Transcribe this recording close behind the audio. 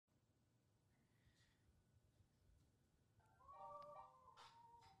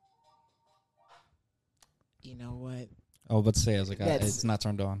you know what? I was about to say, I was like, it's not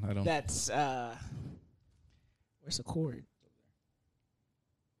turned on. I don't. That's where's the cord?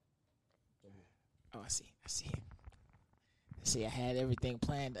 Oh, I see. See, I had everything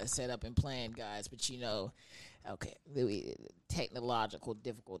planned, set up and planned, guys. But okay, technological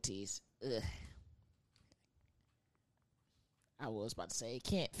difficulties. Ugh. I was about to say it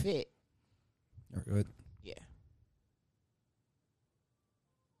can't fit. You're good. Yeah.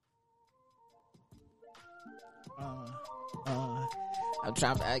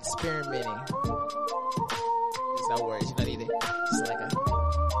 I'm experimenting. There's no words. You don't need it. Just like a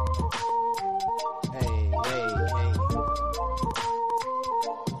hey.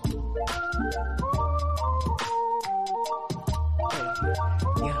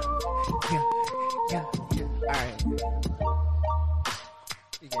 Yeah. All right.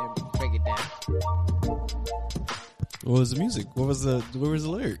 You can break it down. What was the music? Where was the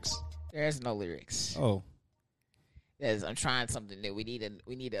lyrics? There's no lyrics. Oh. Yes, I'm trying something new. We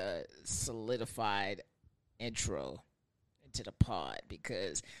need a solidified intro into the pod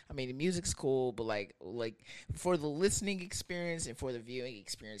because the music's cool, but like for the listening experience and for the viewing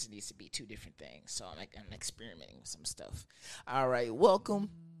experience, it needs to be two different things. So I'm experimenting with some stuff. All right,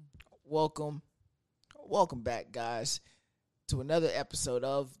 welcome back, guys, to another episode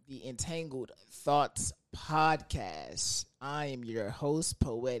of the Entangled Thoughts podcast. I am your host,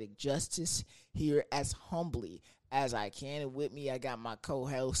 Poetic Justice, here as humbly as I can. And with me, I got my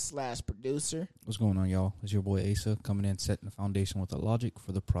co-host / producer. What's going on, y'all? It's your boy Asa coming in, setting the foundation with the logic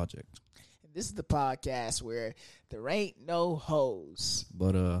for the project. And this is the podcast where there ain't no hoes,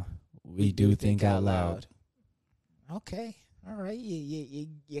 but we do think out loud. Okay, all right.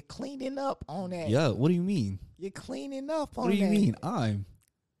 You're cleaning up on that. Yeah. What do you mean? You're cleaning up on that. What do you mean?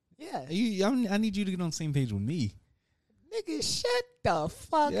 Yeah. I need you to get on the same page with me. Nigga, shut the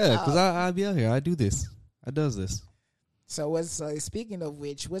fuck up. Yeah, because I be out here. I do this. I does this. So speaking of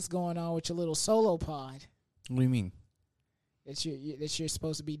which, what's going on with your little solo pod? What do you mean? That you're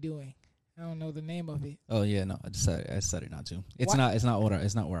supposed to be doing. I don't know the name of it. Oh yeah, no, I decided not to. It's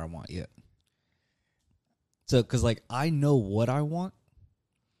not where I want yet. So, because I know what I want.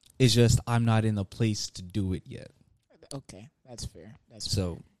 It's just I'm not in the place to do it yet. Okay, that's fair.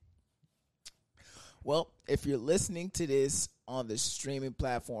 So. Well, if you're listening to this on the streaming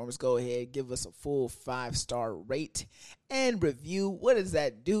platforms, go ahead, give us a full 5-star rate and review. What does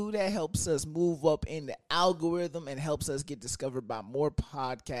that do? That helps us move up in the algorithm and helps us get discovered by more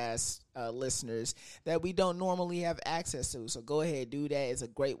podcast listeners that we don't normally have access to. So go ahead, do that. It's a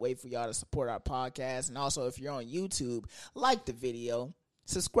great way for y'all to support our podcast. And also, if you're on YouTube, like the video.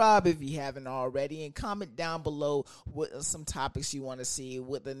 Subscribe if you haven't already, and comment down below what some topics you want to see,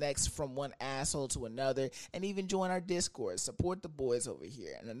 with the next from one asshole to another, and even join our Discord. Support the boys over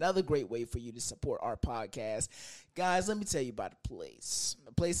here. And another great way for you to support our podcast, guys, let me tell you about the place.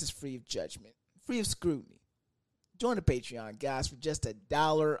 The place is free of judgment, free of scrutiny. Join the Patreon, guys. For just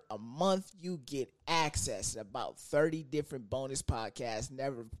 $1 a month, you get access to about 30 different bonus podcasts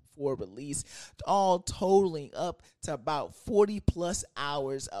never before released, all totaling up to about 40+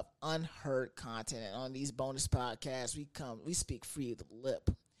 hours of unheard content. And on these bonus podcasts, we speak free of the lip.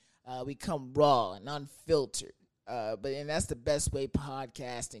 We come raw and unfiltered. But that's the best way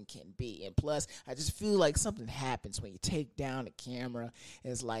podcasting can be. And plus, I just feel like something happens when you take down the camera.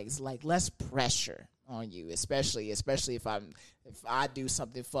 It's like less pressure on you, especially if I do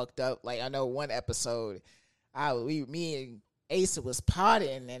something fucked up. Like I know one episode, me and Asa was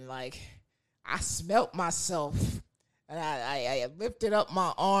potting, and I smelt myself, and I lifted up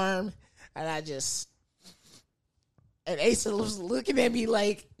my arm, and and Asa was looking at me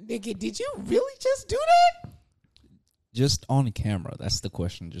like, nigga, did you really just do that? Just on camera. That's the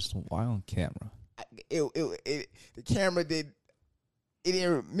question. Just why on camera? The camera didn't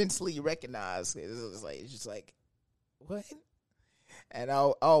mentally recognize. It's just like, what? And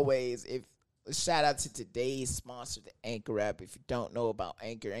always, shout out to today's sponsor, the Anchor app. If you don't know about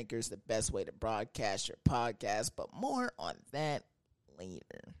Anchor, Anchor is the best way to broadcast your podcast. But more on that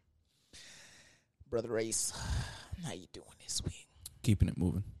later. Brother Ace, how you doing this week? Keeping it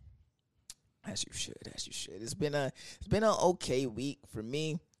moving. As you should. It's been an okay week for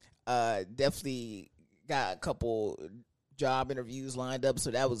me. Definitely got a couple job interviews lined up,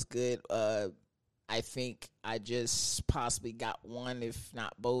 so that was good. I think I just possibly got one, if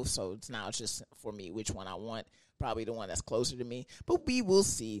not both. So it's now just for me which one I want. Probably the one that's closer to me, but we will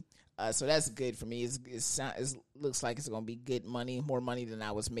see. So that's good for me. It looks like it's gonna be good money, more money than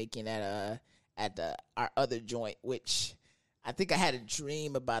I was making at our other joint, which I think I had a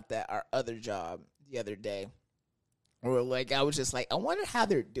dream about our other job the other day. Or I was just like, I wonder how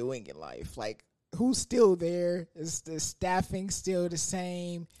they're doing in life. Like who's still there? Is the staffing still the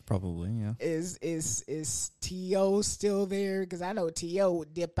same? Probably, yeah. Is T.O. still there? Because I know T.O.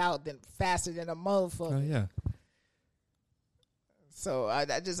 would dip out faster than a motherfucker. Oh yeah. So I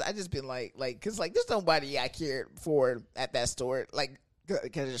just been like, cause like there's nobody I cared for at that store, like, cause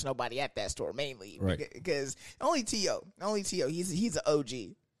there's nobody at that store mainly, right? Because only T.O. He's an OG.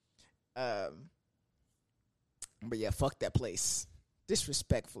 But yeah, fuck that place.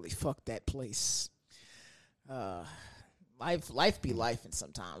 Disrespectfully, fuck that place. Life be life, and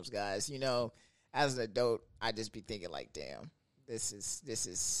sometimes, guys, you know, as an adult, I just be thinking like, damn, this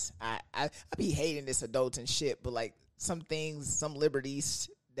is I be hating this adult and shit, but like some things, some liberties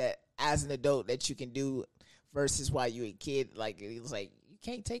that as an adult that you can do versus while you a kid, like it was like you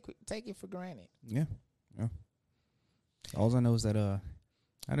can't take it for granted. Yeah. All I know is that I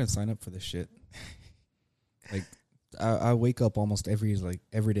didn't sign up for this shit. Like I wake up almost every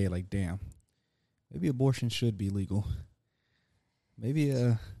day like, damn, maybe abortion should be legal. Maybe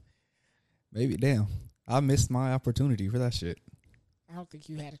damn, I missed my opportunity for that shit. I don't think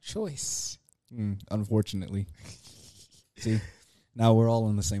you had a choice. Unfortunately. See, now we're all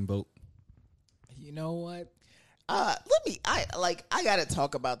in the same boat. You know what? I gotta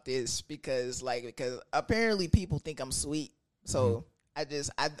talk about this because apparently people think I'm sweet. So I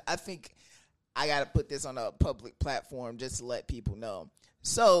think I gotta put this on a public platform just to let people know.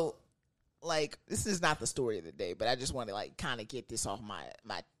 So like, this is not the story of the day, but I just want to like kind of get this off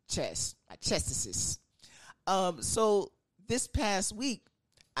my chest, my chestises. So this past week,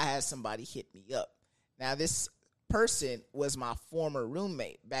 I had somebody hit me up. Now this person was my former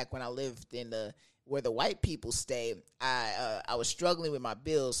roommate back when I lived in where the white people stay. I was struggling with my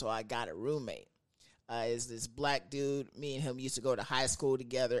bills, so I got a roommate. Is this black dude? Me and him used to go to high school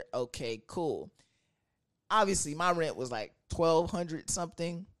together. Okay, cool. Obviously, my rent was like $1,200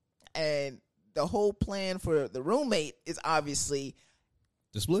 something, and the whole plan for the roommate is obviously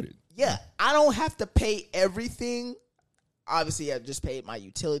to split it. Yeah, I don't have to pay everything. Obviously, I just paid my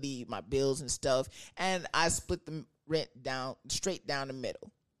utility, my bills and stuff, and I split the rent straight down the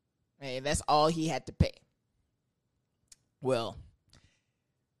middle. And that's all he had to pay. Well,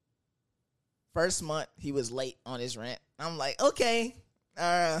 first month, he was late on his rent. I'm like, okay.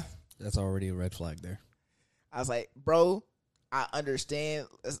 That's already a red flag there. I was like, bro, I understand.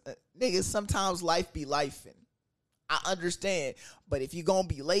 Niggas, sometimes life be lifing. I understand. But if you're going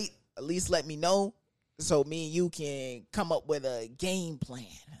to be late, at least let me know so me and you can come up with a game plan,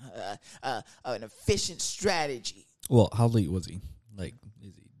 an efficient strategy. Well, how late was he? Like,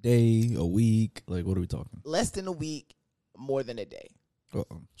 is he a day, a week? Like, what are we talking? Less than a week, more than a day. Oh,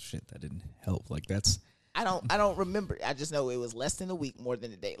 shit, that didn't help. Like, that's... I don't remember. I just know it was less than a week, more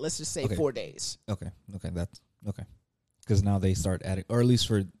than a day. Let's just say 4 days. Okay, that's... Okay. Because now they start adding... Or at least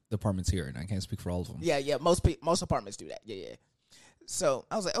for the apartments here, and I can't speak for all of them. Yeah. Most apartments do that. Yeah. So,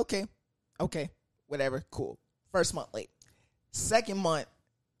 I was like, okay. Whatever, cool. First month late. Second month,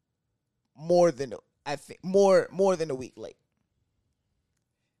 more than a week late.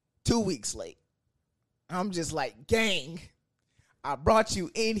 2 weeks late. I'm just like, gang, I brought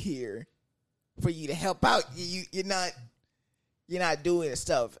you in here for you to help out. You're not doing the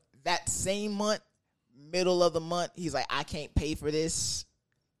stuff. That same month, middle of the month, he's like, I can't pay for this.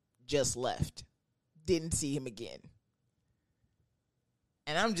 Just left. Didn't see him again.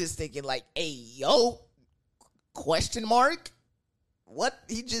 And I'm just thinking like, hey, yo, question mark? What?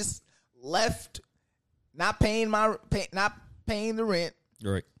 He just left, not paying the rent.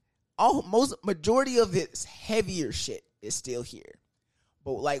 Right. Majority of his heavier shit is still here.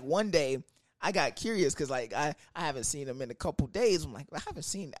 But like one day I got curious because like I haven't seen him in a couple days. I'm like, I haven't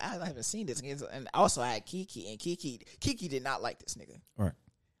seen this. And also I had Kiki, and Kiki did not like this nigga. All right.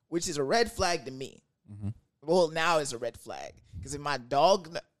 Which is a red flag to me. Mm-hmm. Well, now it's a red flag because if my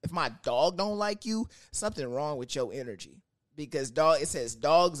dog don't like you, something wrong with your energy. Because it says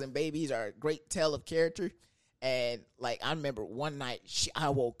dogs and babies are a great tell of character. And like I remember one night I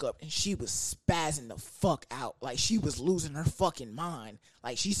woke up and she was spazzing the fuck out. Like she was losing her fucking mind.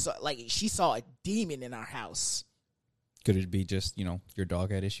 Like she saw a demon in our house. Could it be just, your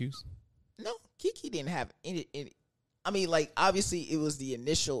dog had issues? No, Kiki didn't have any. I mean, like, obviously it was the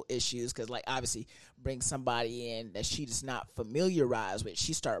initial issues because, like, obviously bring somebody in that she does not familiarize with.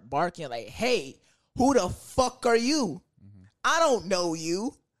 She started barking like, hey, who the fuck are you? Mm-hmm. I don't know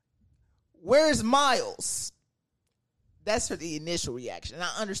you. Where's Miles? That's for the initial reaction. And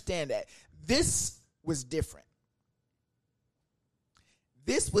I understand that. This was different.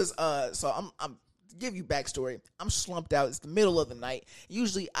 This was, so I'm give you backstory. I'm slumped out. It's the middle of the night.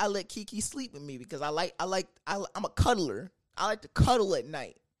 Usually I let Kiki sleep with me because I'm a cuddler. I like to cuddle at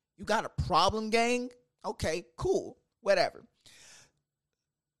night. You got a problem, gang? Okay, cool, whatever.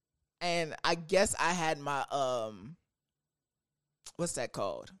 And I guess I had my what's that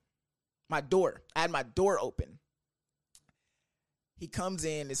called? My door. I had my door open. He comes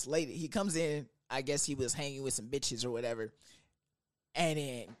in, this lady. He comes in. I guess he was hanging with some bitches or whatever. And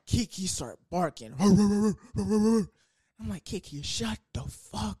then Kiki start barking. I'm like, Kiki, shut the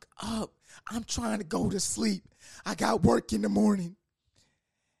fuck up. I'm trying to go to sleep. I got work in the morning.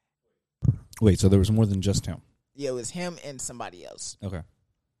 Wait, so there was more than just him? Yeah, it was him and somebody else. Okay.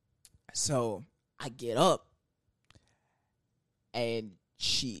 So I get up, and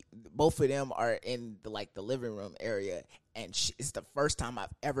both of them are in the living room area, and it's the first time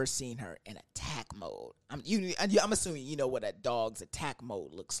I've ever seen her in attack mode. I'm assuming you know what a dog's attack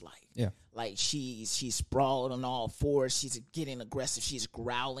mode looks like. Yeah, like she's sprawled on all fours. She's getting aggressive. She's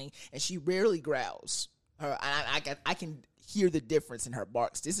growling, and she rarely growls. I can hear the difference in her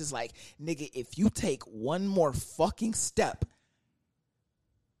barks. This is like, nigga, if you take one more fucking step,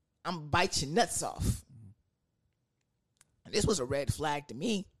 I'm bite your nuts off. And this was a red flag to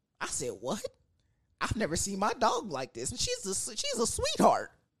me. I said, what? I've never seen my dog like this. She's a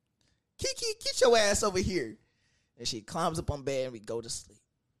sweetheart. Kiki, get your ass over here. And she climbs up on bed and we go to sleep.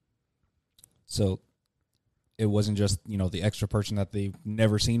 So it wasn't just, the extra person that they've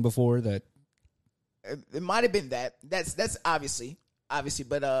never seen before that. It might have been that. That's obviously,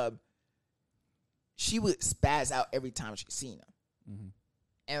 but she would spaz out every time she seen him. Mm-hmm.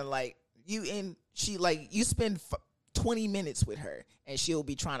 And you spend 20 minutes with her and she'll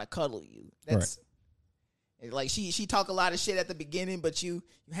be trying to cuddle you. That's right. Like she talk a lot of shit at the beginning, but you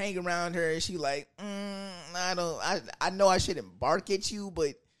hang around her and she like, I know I shouldn't bark at you,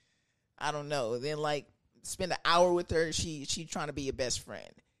 but I don't know. Then spend an hour with her, she trying to be your best friend.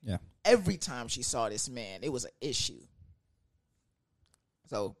 Yeah. Every time she saw this man, it was an issue.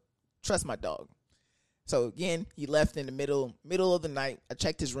 So trust my dog. So again, he left in the middle of the night. I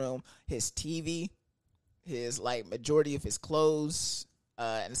checked his room, his TV, his majority of his clothes,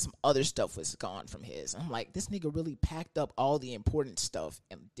 and some other stuff was gone from his. I'm like, this nigga really packed up all the important stuff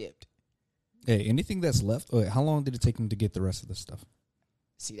and dipped. Hey, anything that's left? Wait, how long did it take him to get the rest of the stuff?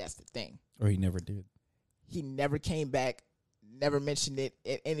 See, that's the thing. Or he never did. He never came back, never mentioned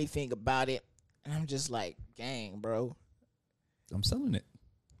anything about it. And I'm just like, gang, bro. I'm selling it.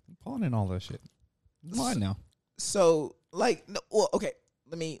 I'm pawning all that shit. It's mine now. So, okay.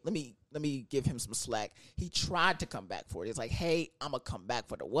 Let me give him some slack. He tried to come back for it. It's like, hey, I'm gonna come back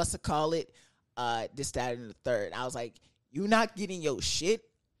for the this, that, and the third. I was like, you not getting your shit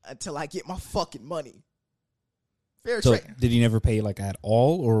until I get my fucking money. Fair trade. Did he never pay at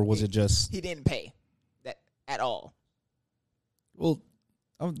all, or was it just he didn't pay that at all? Well,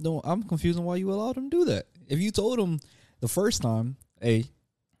 I'm confused on why you allowed him to do that. If you told him the first time, hey,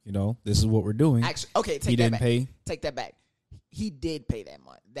 this is what we're doing. Actually, okay, he didn't pay. Take that back. He did pay that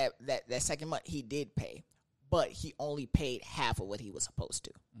month. That second month, he did pay, but he only paid half of what he was supposed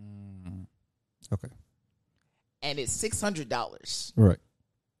to. Okay. And it's $600. Right.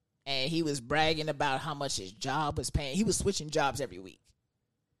 And he was bragging about how much his job was paying. He was switching jobs every week,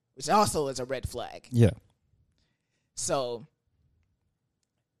 which also is a red flag. Yeah. So,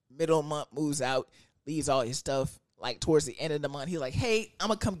 middle of the month, moves out, leaves all his stuff. Towards the end of the month, he's like, hey, I'm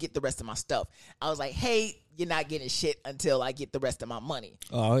going to come get the rest of my stuff. I was like, hey, you're not getting shit until I get the rest of my money.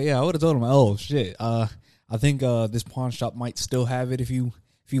 Oh, yeah, I would have told him, oh, shit. I think this pawn shop might still have it if you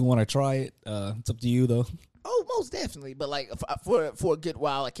want to try it. It's up to you, though. Oh, most definitely. But, for a good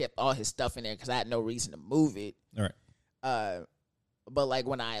while, I kept all his stuff in there because I had no reason to move it. All right. But,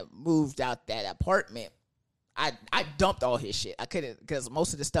 when I moved out that apartment, I dumped all his shit. I couldn't, because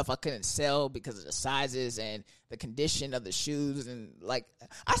most of the stuff I couldn't sell because of the sizes and the condition of the shoes. And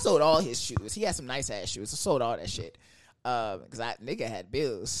I sold all his shoes. He had some nice ass shoes. I sold all that shit. Because nigga had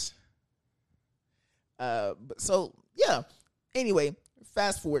bills. So yeah. Anyway,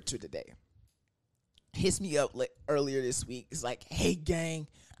 fast forward to today. Hits me up earlier this week. It's like, hey gang,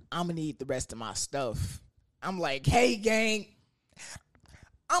 I'm gonna need the rest of my stuff. I'm like, hey gang,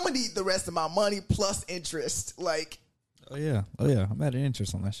 I'm gonna need the rest of my money plus interest. Oh yeah. I'm at an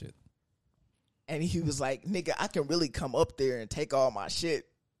interest on that shit. And he was like, nigga, I can really come up there and take all my shit.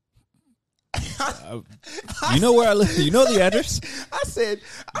 You know where I live? You know the address? I said,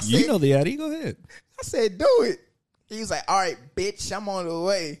 you know the address. Go ahead. I said, do it. He was like, all right, bitch, I'm on the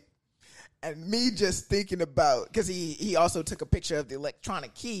way. And me just thinking about, because he also took a picture of the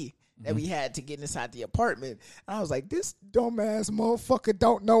electronic key that we had to get inside the apartment. And I was like, this dumbass motherfucker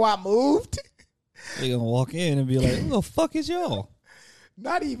don't know I moved. They're going to walk in and be like, who the fuck is y'all?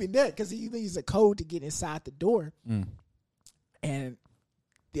 Not even that, because he needs a code to get inside the door. And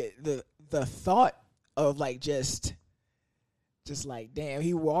the thought of like just like, damn,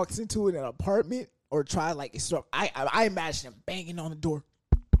 he walks into an apartment or try like I imagine him banging on the door.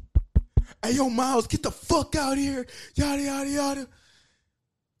 Hey, yo, Miles, get the fuck out here. Yada, yada, yada.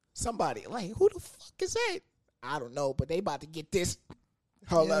 Somebody, like, who the fuck is that? I don't know, but they about to get this.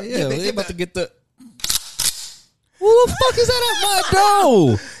 Hold up. Yeah, they about to get the... Who the fuck is that at my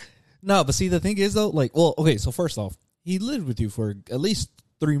door? No, but see, the thing is, though, like, well, okay, so first off, he lived with you for at least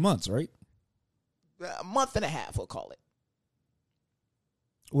 3 months, right? A month and a half, we'll call it.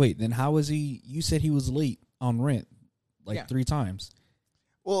 Wait, then how was he... You said he was late on rent, like 3 times.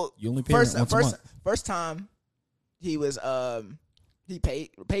 Well, you only paid rent once a month. First time, he was he paid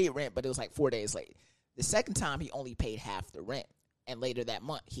rent, but it was like 4 days late. The second time, he only paid half the rent, and later that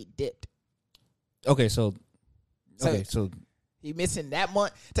month, he dipped. Okay, so he missing that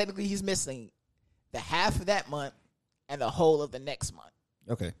month. Technically, he's missing the half of that month and the whole of the next month.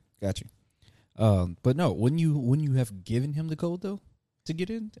 Okay, got you. But no, wouldn't you have given him the code though to get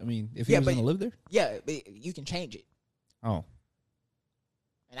in? I mean, if he was going to live there, yeah, but you can change it. Oh.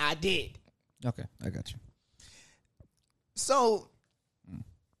 And I did. Okay, I got you. So,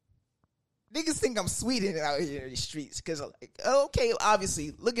 niggas think I'm sweet out here in the streets because, like, okay,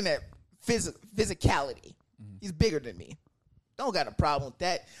 obviously, looking at physicality, he's bigger than me. Don't got a problem with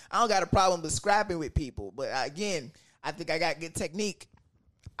that. I don't got a problem with scrapping with people. But again, I think I got good technique.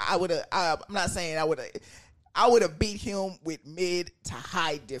 I'm not saying I would have beat him with mid to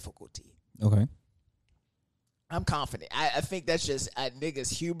high difficulty. Okay. I'm confident. I think that's just a nigga's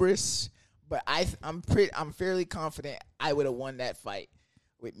hubris, but I'm fairly confident I would have won that fight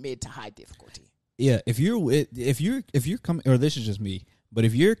with mid to high difficulty. Yeah, if you're coming, or this is just me, but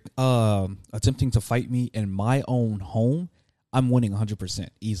if you're attempting to fight me in my own home, I'm winning 100%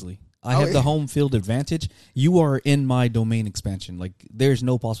 easily. I have the home field advantage. You are in my domain expansion. Like, there's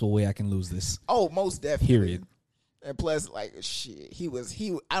no possible way I can lose this. Oh, most definitely. Period. And plus, like, shit,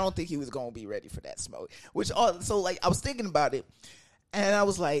 I don't think he was going to be ready for that smoke. So, like, I was thinking about it, and I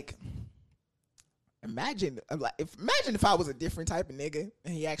was like, imagine if I was a different type of nigga,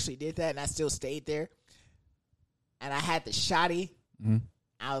 and he actually did that, and I still stayed there, and I had the shotty. Mm-hmm.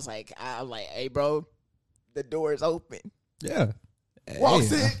 I was like, hey, bro, the door is open. Yeah.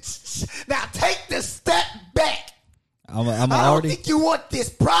 Walks in. Now take the step back. I don't think you want this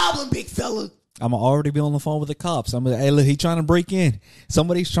problem, big fella. I'm already be on the phone with the cops. Hey, look, he trying to break in.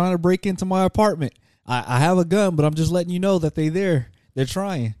 Somebody's trying to break into my apartment. I have a gun, but I'm just letting you know that they're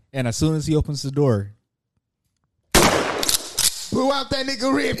trying. And as soon as he opens the door, blew out that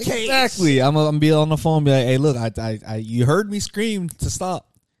nigga rib cage. Exactly. I'm gonna be on the phone and be like, hey, look, I you heard me scream to stop.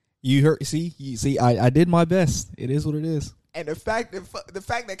 You heard, see, I did my best. It is what it is. And the fact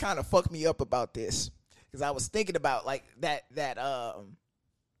that kind of fucked me up about this, because I was thinking about like that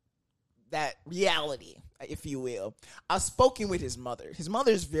reality, if you will. I've spoken with his mother. His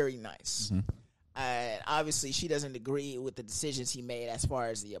mother is very nice. Mm-hmm. Obviously, she doesn't agree with the decisions he made as far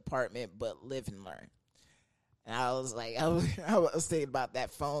as the apartment, but live and learn. And I was like, I was thinking about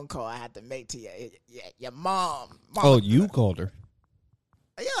that phone call I had to make to your mom. Oh, you called her.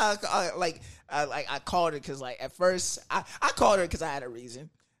 Yeah, I called her because, like, at first I called her because I had a reason.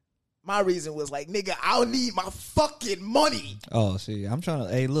 My reason was like, nigga, I don't need my fucking money. Oh, see, I'm trying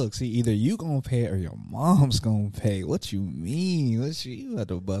to. Hey, look, see, either you gonna pay or your mom's gonna pay. What you mean? You had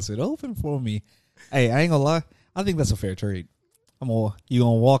to bust it open for me. Hey, I ain't gonna lie. I think that's a fair trade. You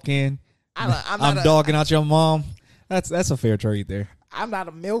gonna walk in? I'm dogging out your mom. That's a fair trade there. I'm not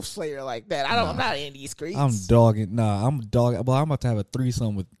a MILF slayer like that. I'm not in these streets. I'm dogging. I'm dogging. Well, I'm about to have a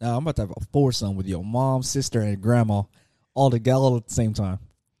threesome with. I'm about to have a foursome with your mom, sister, and grandma, all together at the same time.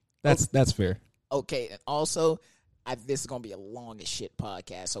 That's fair. Okay, and also, this is gonna be a long as shit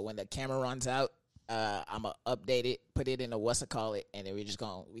podcast. So when the camera runs out, I'm gonna update it, put it in a what's it call it, and then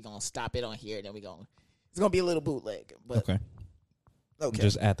we're gonna stop it on here. And then it's gonna be a little bootleg. But okay.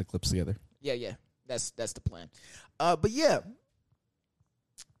 Just add the clips together. Yeah. That's the plan. But yeah.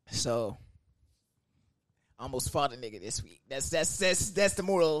 So, I almost fought a nigga this week. That's the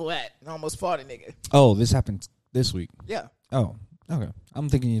moral of that. I almost fought a nigga. Oh, this happened this week. Yeah. Oh, okay. I'm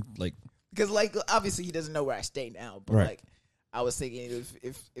thinking you like because like obviously he doesn't know where I stay now, but like I was thinking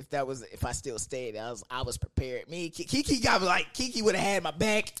if I still stayed, I was prepared. Me, Kiki got like Kiki would have had my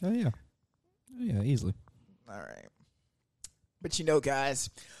back. Oh yeah, easily. All right. But guys,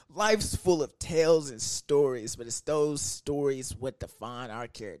 life's full of tales and stories, but it's those stories what define our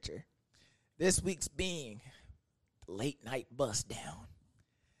character. This week's being the late night bust down.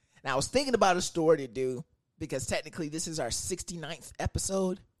 Now, I was thinking about a story to do because technically this is our 69th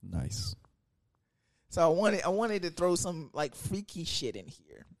episode. Nice. So I wanted to throw some like freaky shit in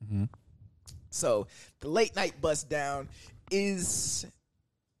here. Mm-hmm. So the late night bust down is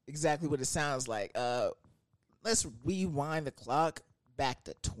exactly what it sounds like. Let's rewind the clock back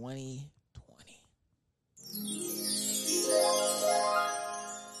to 2020.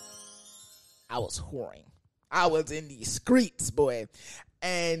 I was whoring. I was in the streets, boy.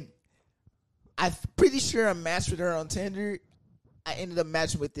 And I'm pretty sure I matched with her on Tinder. I ended up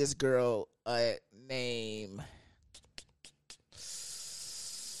matching with this girl name.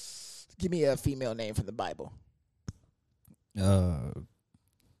 Give me a female name from the Bible.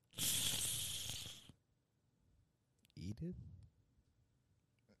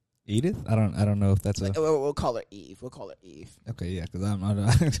 Edith? I don't know if that's a. We'll call her Eve. Okay, yeah, because I'm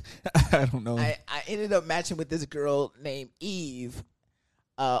not. I don't know. I ended up matching with this girl named Eve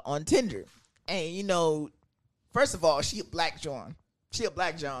on Tinder, and first of all, she a black John.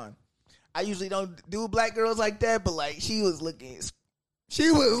 I usually don't do black girls like that, but like she was looking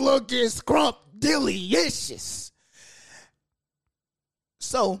scrumptious.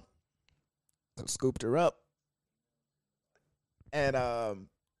 So I scooped her up and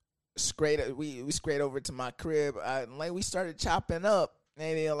we straight over to my crib. Like we started chopping up,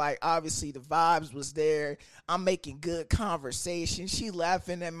 and then like obviously the vibes was there. I'm making good conversation. She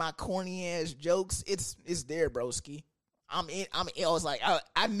laughing at my corny ass jokes. It's there, broski. I'm in. I was like,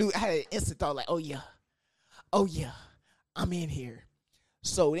 I knew. I had an instant thought like, oh yeah, I'm in here.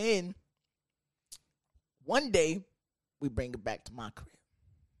 So then one day we bring it back to my crib,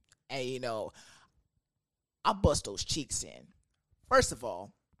 and I bust those cheeks in. First of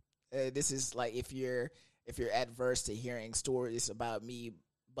all, this is like if you're adverse to hearing stories about me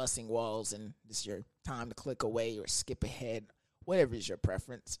busting walls, and this is your time to click away or skip ahead, whatever is your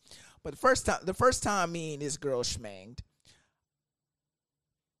preference. But the first time me and this girl schmanged,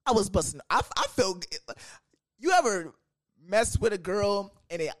 I was busting. I felt. You ever mess with a girl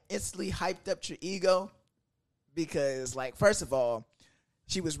and it instantly hyped up your ego? Because like, first of all,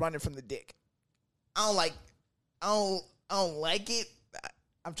 she was running from the dick. I don't like it.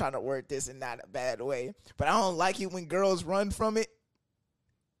 I'm trying to word this in not a bad way, but I don't like it when girls run from it.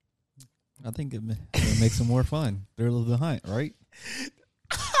 I think it makes it more fun. Thrill of the hunt, right?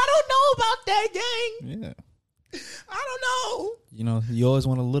 I don't know about that, gang. Yeah. I don't know. You always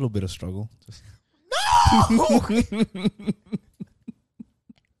want a little bit of struggle. No!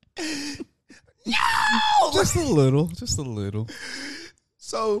 No! Just a little.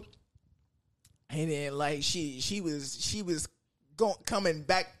 So, and then like she was coming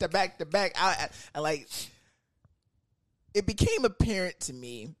back to back to back. I like, it became apparent to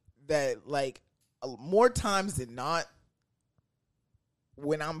me that like more times than not,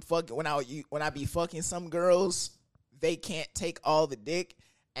 when I be fucking some girls, they can't take all the dick,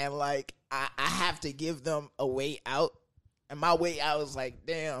 and like I have to give them a way out, and my way out is like,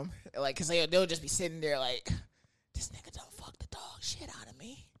 damn, like, cause they'll just be sitting there like, this nigga don't fuck the dog shit out of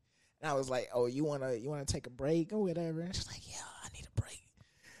me, and I was like, oh, you wanna take a break or whatever, and she's like, yeah, I need a break,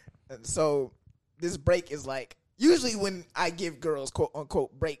 and so this break is like, usually when I give girls quote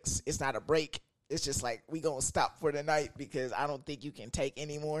unquote breaks, it's not a break. It's just like, we gonna stop for the night because I don't think you can take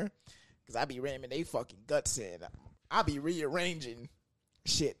anymore. Because I be ramming they fucking guts in. I be rearranging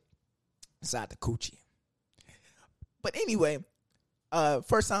shit inside the coochie. But anyway,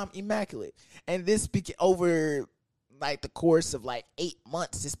 first time immaculate. And this over like the course of like 8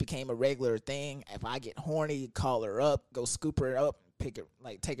 months, this became a regular thing. If I get horny, call her up, go scoop her up, pick her,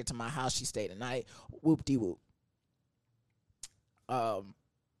 like take her to my house. She stayed the night. Whoop-de-whoop.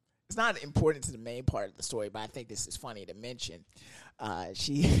 It's not important to the main part of the story, but I think this is funny to mention.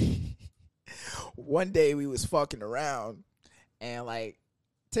 She one day we was fucking around, and like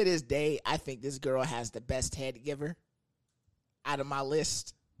to this day, I think this girl has the best head giver out of my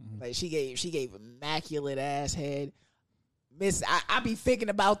list. Mm-hmm. Like she gave immaculate ass head. Miss, I be thinking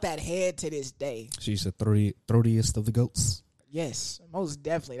about that head to this day. She's the throatiest of the goats. Yes, most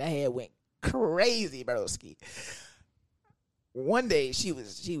definitely. That head went crazy, broski. One day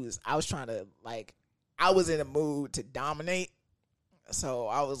I was trying to like, I was in a mood to dominate. So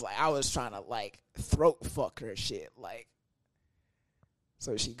I was trying to like throat fuck her shit. Like,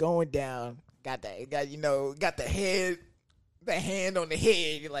 so she going down, got the hand on the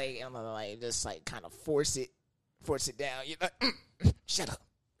head, like, and like just like kind of force it down. Shut up.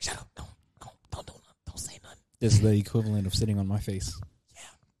 Don't say nothing. This is the equivalent of sitting on my face. Yeah.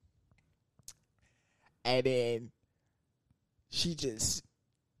 And then she just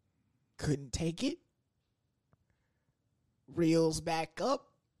couldn't take it, reels back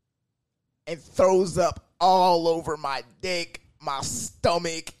up, and throws up all over my dick, my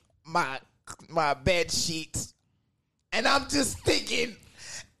stomach, my my bed sheets. And I'm just thinking,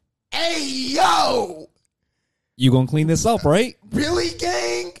 hey, yo. You gonna clean this up, right? Really,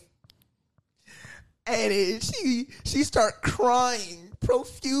 gang? And she start crying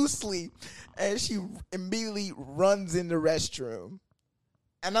profusely. And she immediately runs in the restroom.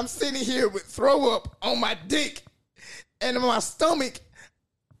 And I'm sitting here with throw up on my dick and in my stomach.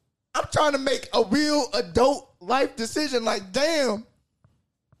 I'm trying to make a real adult life decision. Like, damn,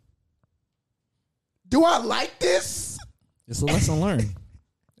 do I like this? It's a lesson learned.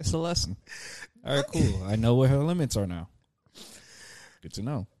 It's a lesson. All right, cool. I know where her limits are now. Good to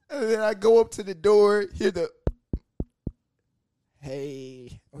know. And then I go up to the door, hear the,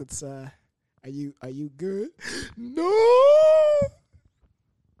 hey, what's are you good? No.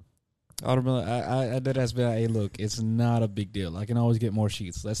 I did ask me, hey, look, it's not a big deal. I can always get more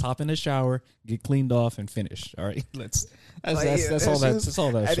sheets. Let's hop in the shower, get cleaned off, and finish. All right, that's all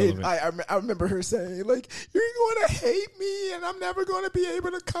that. I remember her saying, like, you're going to hate me, and I'm never going to be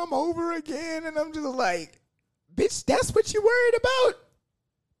able to come over again. And I'm just like, bitch, that's what you worried about?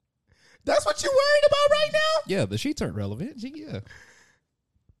 That's what you worried about right now? Yeah, the sheets aren't relevant. Yeah.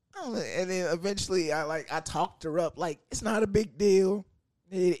 And then eventually, I talked her up. Like, it's not a big deal.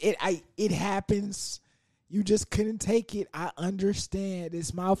 It happens. You just couldn't take it. I understand.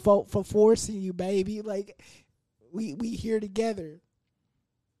 It's my fault for forcing you, baby. Like, we here together.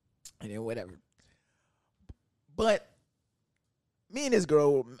 And then whatever. But me and this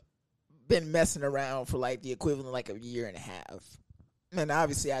girl been messing around for like the equivalent of like a year and a half. And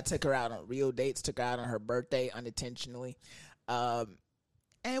obviously I took her out on real dates, took her out on her birthday unintentionally. And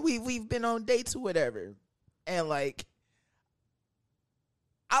we've been on dates or whatever. And like,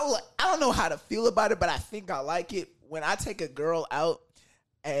 I don't know how to feel about it, but I think I like it when I take a girl out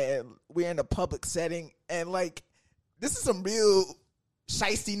and we're in a public setting and like, this is some real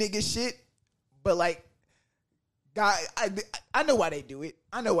shiesty nigga shit, but like, I know why they do it.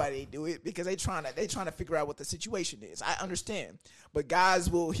 I know why they do it because they trying to figure out what the situation is. I understand, but guys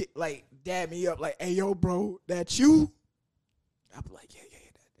will hit, like, dab me up like, "Hey, yo, bro, that you?" I'm like, "Yeah,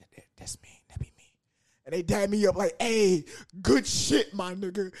 that's me. That be me." And they dab me up like, "Hey, good shit, my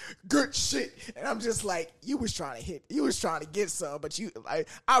nigga, good shit." And I'm just like, "You was trying to get some, but you like."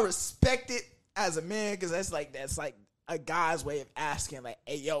 I respect it as a man because that's like a guy's way of asking, like,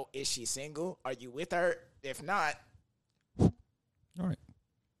 "Hey, yo, is she single? Are you with her? If not," all right,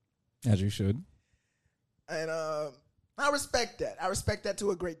 as you should. And I respect that. I respect that to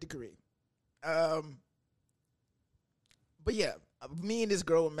a great degree. But yeah, me and this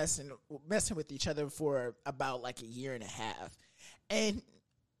girl were messing with each other for about like a year and a half, and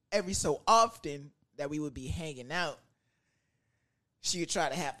every so often that we would be hanging out, she would try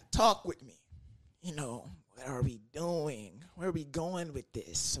to have to talk with me. You know, what are we doing? Where are we going with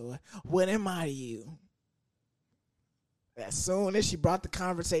this? So, what am I to you? As soon as she brought the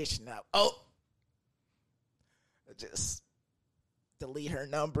conversation up, just delete her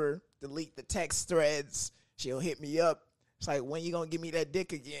number, delete the text threads. She'll hit me up. It's like, when you gonna give me that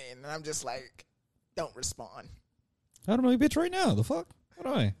dick again? And I'm just like, don't respond. I don't know, bitch, right now. The fuck? What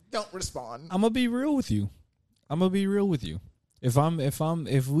do I? Don't respond. I'm gonna be real with you. If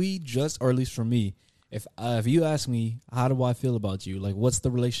we just, or at least for me, if you ask me, how do I feel about you? Like, what's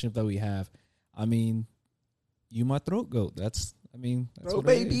the relationship that we have? I mean, you my throat goat. That's throat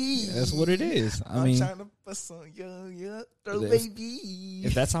baby. Yeah, that's what it is. I'm trying to fuss on you, throat baby.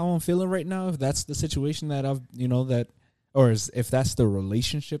 If that's how I'm feeling right now, if that's the situation that if that's the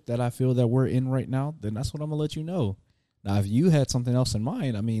relationship that I feel that we're in right now, then that's what I'm gonna let you know. Now, if you had something else in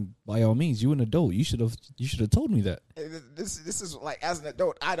mind, I mean, by all means, you an adult. You should have told me that. This is like, as an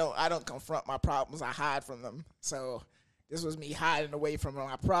adult, I don't confront my problems. I hide from them. So this was me hiding away from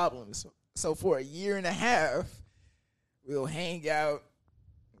my problems. So for a year and a half, we'll hang out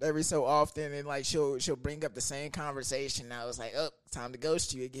every so often, and like she'll bring up the same conversation. I was like, "Oh, time to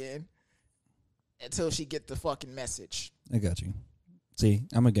ghost you again," until she get the fucking message. I got you. See,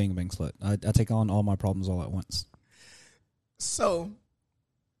 I'm a gangbang slut. I take on all my problems all at once. So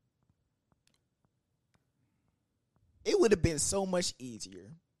it would have been so much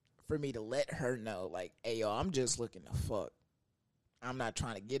easier for me to let her know, like, "Hey, yo, I'm just looking to fuck. I'm not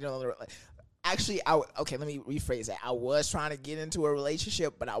trying to get in on the." Actually, let me rephrase that. I was trying to get into a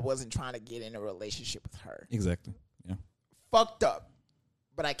relationship, but I wasn't trying to get in a relationship with her. Exactly. Yeah. Fucked up.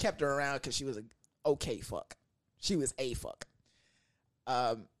 But I kept her around because she was an okay fuck. She was a fuck.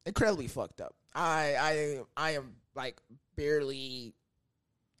 Incredibly fucked up. I am like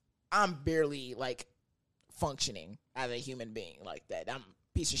I'm barely like functioning as a human being like that. I'm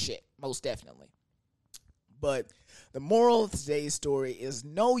a piece of shit, most definitely. But the moral of today's story is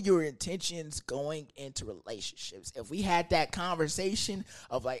know your intentions going into relationships. If we had that conversation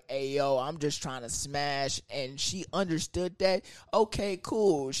of like, hey, yo, I'm just trying to smash, and she understood that, okay,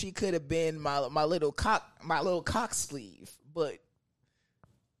 cool. She could have been my little cock sleeve, but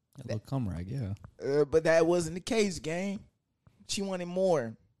A little cum rag, yeah. but that wasn't the case, gang. She wanted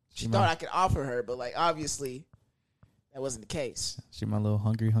more. She thought I could offer her, but like obviously that wasn't the case. She my little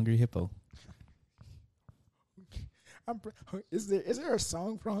hungry hippo. Is there a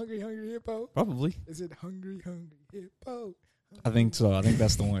song for Hungry Hippo? Probably. Is it Hungry Hippo? I think so. I think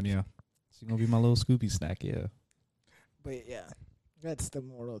that's the one, yeah. She's going to be my little Scooby snack, yeah. But yeah, that's the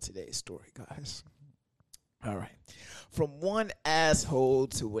moral of today's story, guys. All right. From one asshole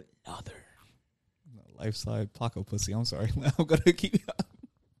to another. Life-size Paco pussy. I'm sorry. I'm going to keep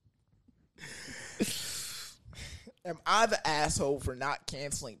Am I the asshole for not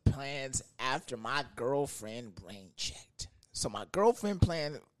canceling plans after my girlfriend rain checked? So my girlfriend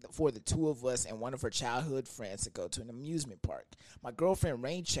planned for the two of us and one of her childhood friends to go to an amusement park. My girlfriend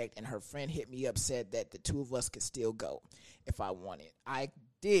rain checked and her friend hit me up, said that the two of us could still go if I wanted. I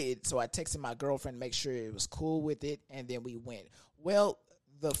did, so I texted my girlfriend to make sure it was cool with it, and then we went. Well,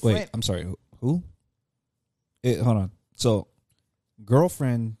 the friend... Wait, I'm sorry. Who? Hold on. So,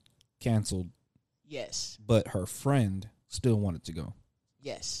 girlfriend canceled. Yes. But her friend still wanted to go.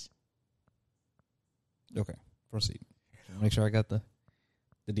 Yes. Okay, proceed. Make sure I got the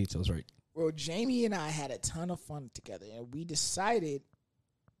details right. Well, Jamie and I had a ton of fun together, and we decided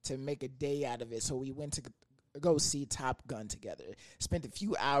to make a day out of it. So we went to go see Top Gun together. Spent a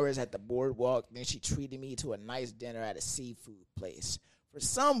few hours at the boardwalk. Then she treated me to a nice dinner at a seafood place. For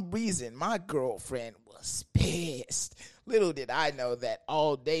some reason, my girlfriend was pissed. Little did I know that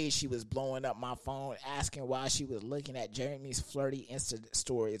all day she was blowing up my phone, asking why she was looking at Jeremy's flirty Insta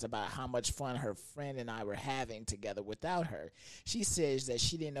stories about how much fun her friend and I were having together without her. She says that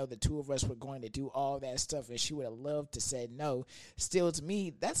she didn't know the two of us were going to do all that stuff, and she would have loved to say no. Still, to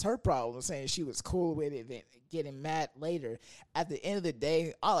me, that's her problem, saying she was cool with it and getting mad later. At the end of the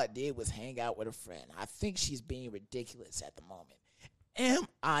day, all I did was hang out with a friend. I think she's being ridiculous at the moment. Am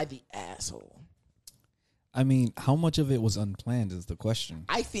I the asshole? I mean, how much of it was unplanned is the question.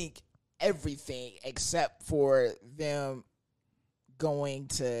 I think everything except for them going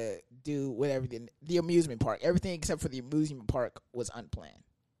to do whatever the amusement park. Everything except for the amusement park was unplanned.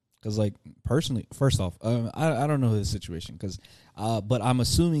 Because, like, personally, first off, I don't know his situation. But I'm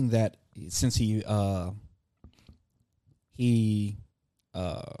assuming that since he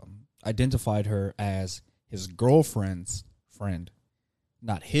identified her as his girlfriend's friend,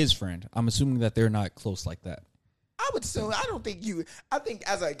 not his friend, I'm assuming that they're not close like that. I would assume. I think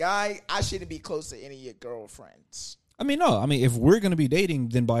as a guy, I shouldn't be close to any of your girlfriends. I mean, no. I mean, if we're going to be dating,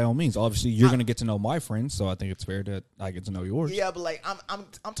 then by all means, obviously, you're going to get to know my friends. So I think it's fair that I get to know yours. Yeah, but like,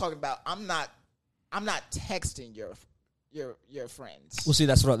 I'm talking about. I'm not texting your friends. Well, see,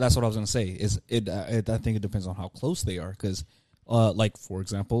 that's what I was going to say. I think it depends on how close they are. Because, like, for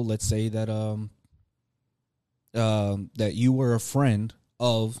example, let's say that that you were a friend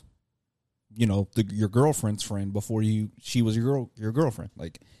of, you know, your girlfriend's friend before she was your girlfriend.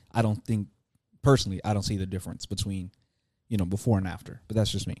 Like, I don't think, personally, I don't see the difference between, you know, before and after. But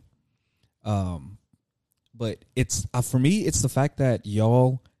that's just me. But it's for me, it's the fact that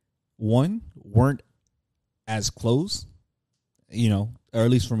y'all weren't as close, you know, or at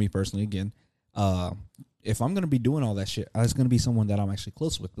least for me personally. Again, if I'm gonna be doing all that shit, it's gonna be someone that I'm actually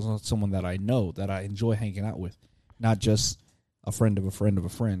close with, someone that I know, that I enjoy hanging out with, not just a friend of a friend of a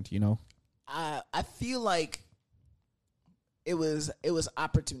friend, you know? I feel like it was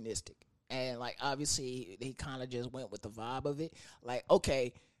opportunistic. And like obviously he kind of just went with the vibe of it. Like,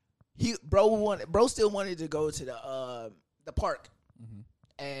 okay, bro still wanted to go to the park.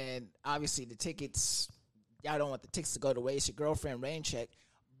 Mm-hmm. And obviously the tickets, y'all don't want the tickets to go to waste. Your girlfriend rain check,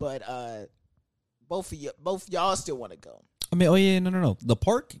 but both y'all still want to go. I mean, oh yeah, no. The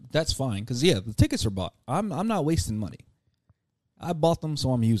park, that's fine, because yeah, the tickets are bought. I'm not wasting money. I bought them,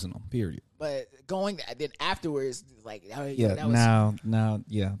 so I'm using them. Period. But going then afterwards, like yeah, that was, now,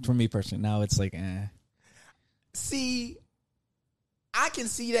 yeah. For me personally, now it's like, eh. See, I can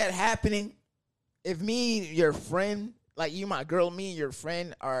see that happening. If me and your friend, like you, my girl, me and your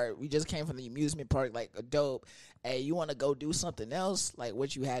friend, we just came from the amusement park, like a dope. Hey, you want to go do something else? Like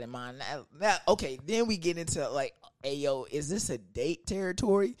what you had in mind? Okay, then we get into like, hey, yo, is this a date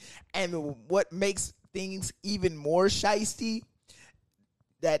territory? And what makes things even more shiesty,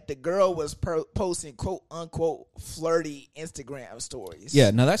 that the girl was posting quote unquote flirty Instagram stories. Yeah,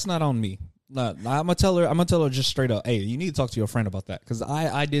 no, that's not on me. No, I'm gonna tell her just straight up, hey, you need to talk to your friend about that, because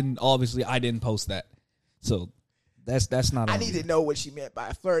I didn't post that. So that's not. I on need you. to know what she meant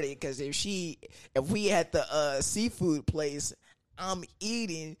by flirting, because if we at the seafood place, I'm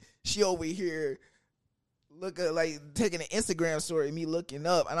eating, she over here looking like taking an Instagram story of me looking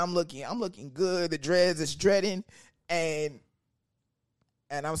up, and I'm looking good. The dreads is dreading, and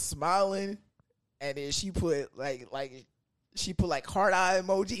I'm smiling, and then she put like heart eye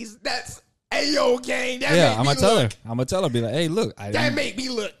emojis. That's Ayo gang. That Yeah, make I'm me gonna tell her. Be like, hey, look, that make me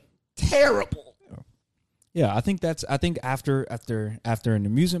look terrible. Yeah, I think after an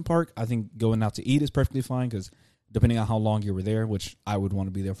amusement park, I think going out to eat is perfectly fine, because depending on how long you were there, which I would want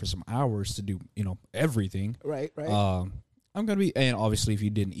to be there for some hours to do, everything. Right. I'm gonna be, and obviously if you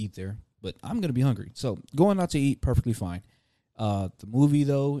didn't eat there, but I'm gonna be hungry, so going out to eat perfectly fine. The movie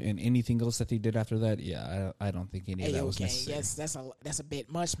though, and anything else that they did after that, yeah, I don't think any of that was necessary. Yes, that's a bit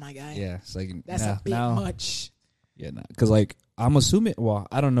much, my guy. Yeah, it's like That's a bit much. Yeah, because like I'm assuming. Well,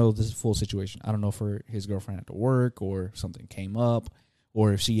 I don't know this full situation. I don't know if his girlfriend had to work or something came up,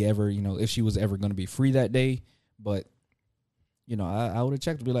 or if she ever, if she was ever going to be free that day. But I would have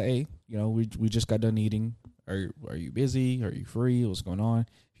checked to be like, hey, we just got done eating. Are you busy? Are you free? What's going on?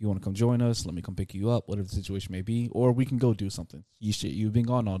 If you want to come join us, let me come pick you up. Whatever the situation may be, or we can go do something. You've been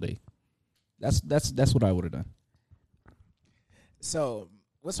gone all day. That's what I would have done. So,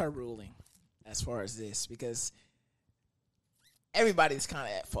 what's our ruling as far as this? Because everybody's kind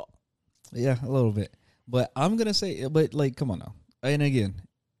of at fault. Yeah, a little bit. But I'm going to say, like, come on now. And again,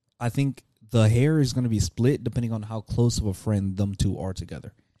 I think the hair is going to be split depending on how close of a friend them two are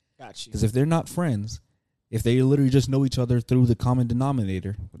together. Got you. Because if they're not friends, if they literally just know each other through the common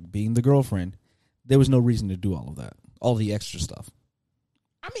denominator, being the girlfriend, there was no reason to do all of that. All the extra stuff.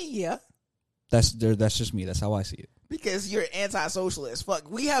 I mean, yeah. That's just me. That's how I see it. Because you're anti-social as fuck.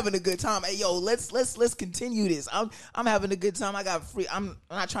 We having a good time. Hey, yo, let's continue this. I'm having a good time. I got free. I'm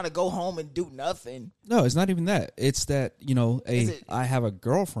not trying to go home and do nothing. No, it's not even that. It's that, I have a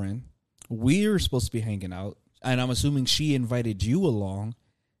girlfriend. We're supposed to be hanging out, and I'm assuming she invited you along.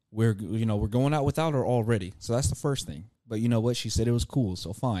 We're going out without her already. So that's the first thing. But you know what? She said it was cool,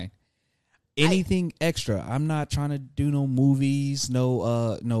 so fine. Anything extra. I'm not trying to do no movies,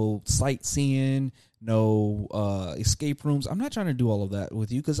 no sightseeing, no escape rooms. I'm not trying to do all of that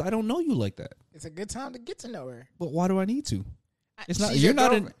with you because I don't know you like that. It's a good time to get to know her. But why do I need to? It's not. You're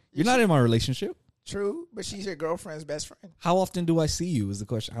not in my relationship. True, but she's your girlfriend's best friend. How often do I see you is the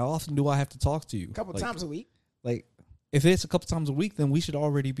question. How often do I have to talk to you? A couple times a week. Like, if it's a couple times a week, then we should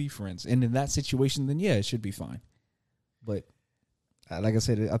already be friends. And in that situation, then yeah, it should be fine. But like I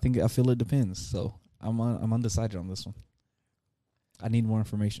said, I feel it depends. So I'm undecided on this one. I need more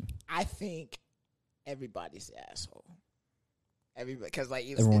information. I think everybody's the asshole. Everybody, because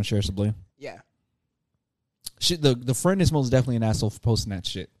everyone shares the blame. Yeah. The friend is most definitely an asshole for posting that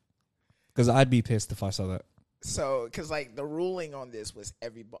shit. Because I'd be pissed if I saw that. So, because the ruling on this was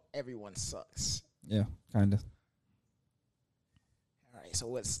everyone sucks. Yeah, kind of. All right. So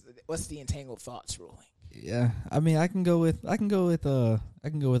what's the entangled thoughts ruling? Yeah, I mean, I can go with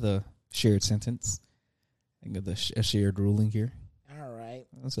a shared sentence. I can go a shared ruling here. All right.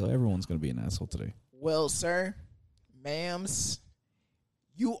 So everyone's gonna be an asshole today. Well, sir, ma'ams,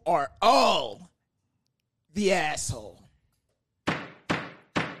 you are all the asshole.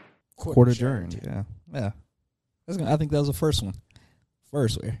 Court adjourned. Yeah. I think that was the first one.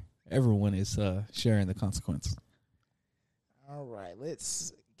 First, where everyone is sharing the consequence. All right,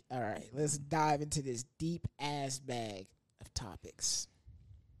 let's dive into this deep ass bag of topics.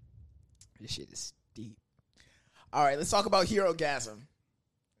 This shit is deep. All right, let's talk about HeroGasm.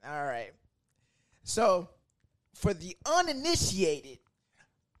 All right. So, for the uninitiated,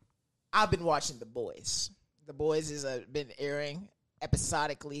 I've been watching The Boys. The Boys has been airing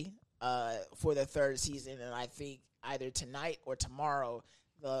episodically for the third season, and I think either tonight or tomorrow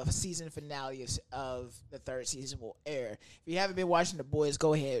the season finale of the third season will air. If you haven't been watching The Boys,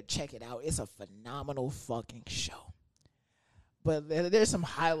 go ahead and check it out. It's a phenomenal fucking show. But there's some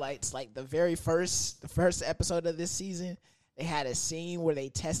highlights, like the first episode of this season, they had a scene where they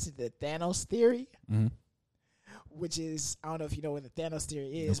tested the Thanos theory, which is, I don't know if you know what the Thanos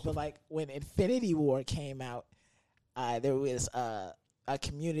theory is, but like when Infinity War came out, there was a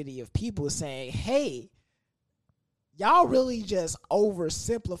community of people saying, hey, y'all really just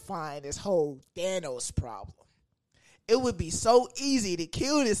oversimplifying this whole Thanos problem. It would be so easy to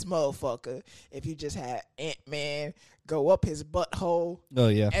kill this motherfucker if you just had Ant-Man go up his butthole. Oh,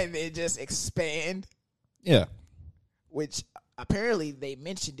 yeah. And then just expand. Yeah. Which apparently they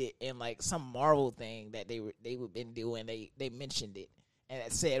mentioned it in like some Marvel thing that they've been doing. They mentioned it and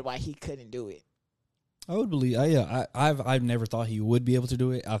it said why he couldn't do it. I would believe. I've never thought he would be able to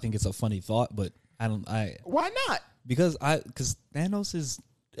do it. I think it's a funny thought, but Why not? Because Thanos is,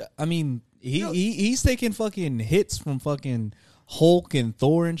 I mean, he's taking fucking hits from fucking Hulk and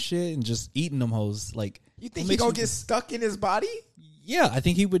Thor and shit and just eating them hoes. Like, you think he gonna get stuck in his body? Yeah, I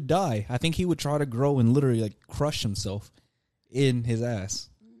think he would die. I think he would try to grow and literally like crush himself in his ass.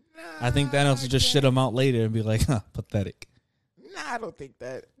 Nah, I think Thanos would just shit him out later and be like, huh, pathetic. Nah, I don't think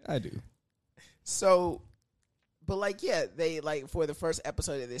that. I do. So, but like, yeah, they like for the first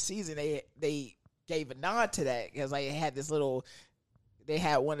episode of this season, they gave a nod to that because like it had this little. They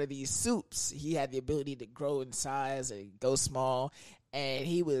had one of these suits. He had the ability to grow in size and go small, and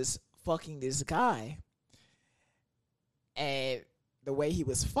he was fucking this guy. And the way he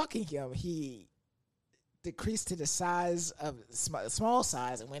was fucking him, he decreased to the size of small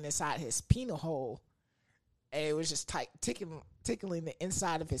size and went inside his penile hole, and it was just tickling the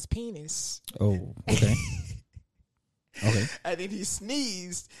inside of his penis. Oh, okay. Okay. And then he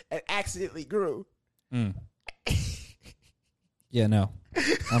sneezed and accidentally grew. Mm. Yeah, no.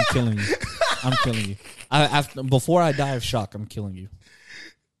 I'm killing you. I'm killing you. Before I die of shock, I'm killing you.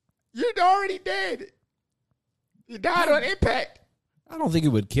 You're already dead. You died on impact. I don't think it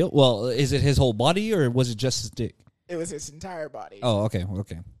would kill. Well, is it his whole body or was it just his dick? It was his entire body. Oh, okay,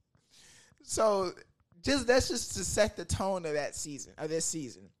 okay. So that's just to set the tone of this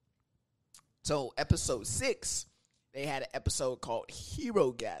season. So episode 6, they had an episode called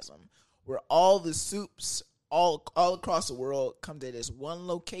Herogasm, where all the soups all across the world come to this one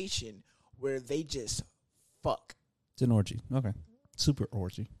location where they just fuck. It's an orgy. Okay. Super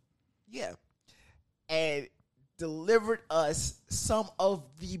orgy. Yeah. And delivered us some of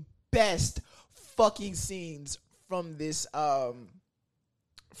the best fucking scenes from this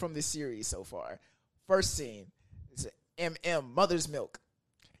series so far. First scene is Mother's Milk.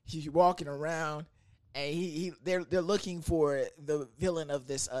 He's walking around and they're looking for the villain of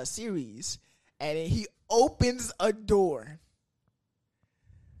this series, and he opens a door.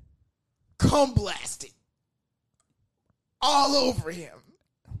 Cum blasted all over him.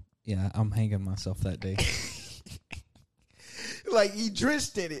 Yeah, I'm hanging myself that day. Like he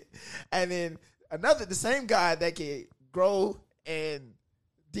drenched in it. And then the same guy that can grow and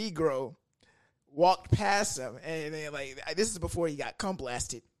degrow walked past him, and then like this is before he got cum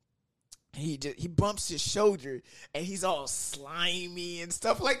blasted. He bumps his shoulder and he's all slimy and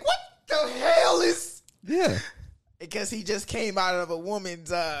stuff. Like, what the hell is? Yeah, because he just came out of a woman's.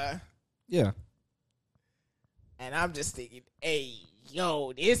 Yeah, and I'm just thinking, hey,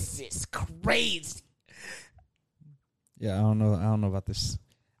 yo, this is crazy. Yeah, I don't know about this.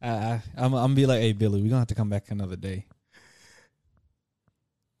 I'm gonna be like, hey, Billy, we're gonna have to come back another day.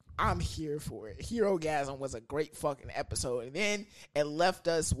 I'm here for it. Herogasm was a great fucking episode, and then it left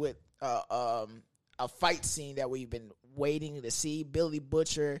us with a fight scene that we've been waiting to see: Billy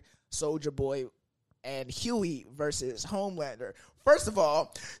Butcher, Soldier Boy, and Huey versus Homelander. First of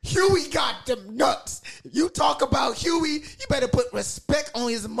all, Huey got them nuts. If you talk about Huey, you better put respect on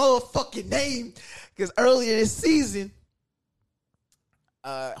his motherfucking name, because earlier this season,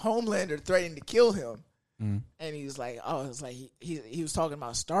 Homelander threatened to kill him. Mm. And he was like, oh, it's like he was talking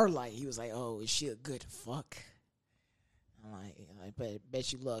about Starlight. He was like, oh, is she a good fuck? I'm like,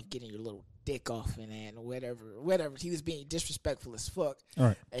 bet you love getting your little dick off and whatever. He was being disrespectful as fuck. All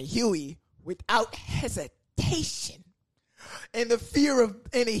right. And Huey, without hesitation, in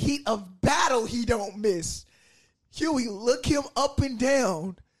the heat of battle, he don't miss. Huey look him up and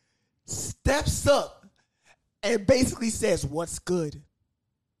down, steps up, and basically says, "What's good?"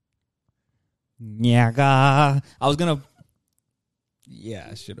 Nigga. I was gonna. Yeah,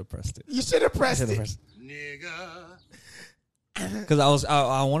 I should have pressed it. You should have pressed it. Nigga. Because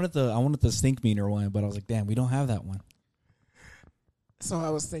I wanted the stink meter one, but I was like, damn, we don't have that one. So I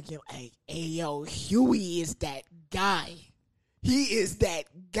was thinking, like, hey, yo, Huey is that guy. He is that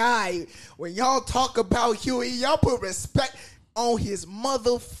guy. When y'all talk about Huey, y'all put respect on his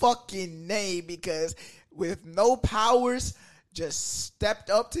motherfucking name, because with no powers, just stepped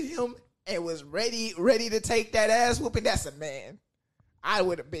up to him and was ready to take that ass whooping. That's a man. I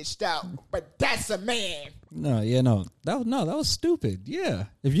would have bitched out, but that's a man. No. That was stupid. Yeah.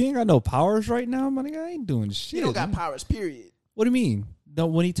 If you ain't got no powers right now, money, I ain't doing shit. You don't got powers, period. What do you mean?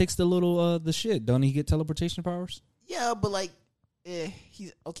 When he takes the little the shit, don't he get teleportation powers? Yeah, but like,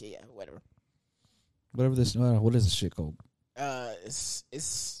 he's okay. Yeah, whatever. Whatever this. What is this shit called?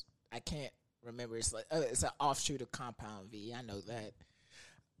 It's I can't remember. It's like it's an offshoot of Compound V. I know that,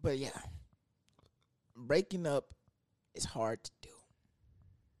 but yeah, breaking up is hard to do.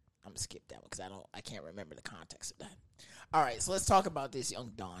 I'm gonna skip that one because I can't remember the context of that. All right, so let's talk about this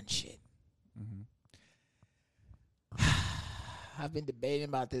Young Dawn shit. Mm-hmm. I've been debating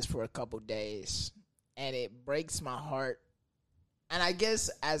about this for a couple days, and it breaks my heart. And I guess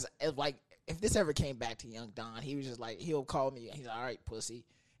if this ever came back to Young Don, he was just like, he'll call me. He's like, all right, pussy.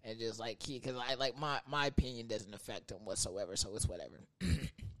 And just like, because my opinion doesn't affect him whatsoever, so it's whatever.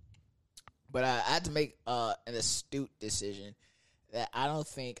 But I had to make an astute decision that I don't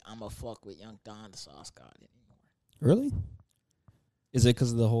think I'm going to fuck with Young Don the Sauce God anymore. Really? Is it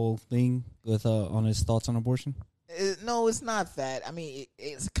because of the whole thing with on his thoughts on abortion? No, it's not that. I mean,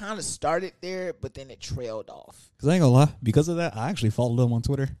 it's kind of started there, but then it trailed off. Because I ain't gonna lie, because of that, I actually followed him on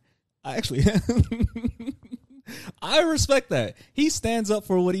Twitter. I respect that. He stands up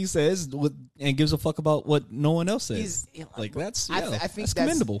for what he says and gives a fuck about what no one else says. I think that's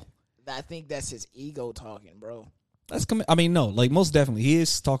commendable. I think that's his ego talking, bro. No, like most definitely, he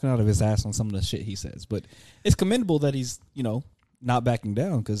is talking out of his ass on some of the shit he says, but it's commendable that he's not backing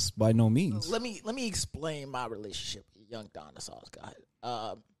down, because by no means. Let me explain my relationship with Young Don the Sauce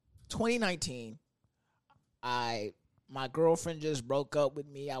God. 2019, my girlfriend just broke up with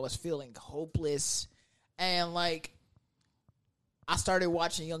me. I was feeling hopeless, and like I started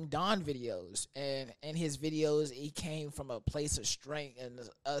watching Young Don videos, and in his videos, he came from a place of strength and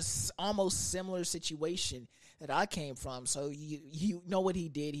a almost similar situation that I came from. So you know what he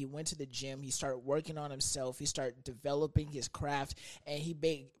did? He went to the gym. He started working on himself. He started developing his craft, and he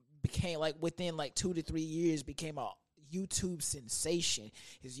became within 2 to 3 years became a YouTube sensation.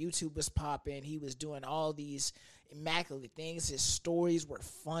 His YouTube was popping. He was doing all these immaculate things. His stories were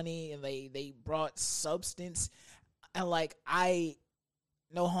funny, and they brought substance. And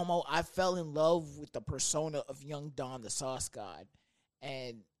no homo, I fell in love with the persona of Young Don the Sauce God,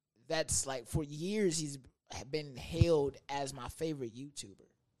 and that's for years he's been hailed as my favorite YouTuber.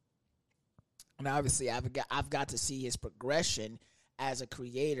 And obviously I've got to see his progression as a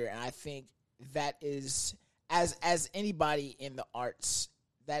creator, and I think that is, as anybody in the arts,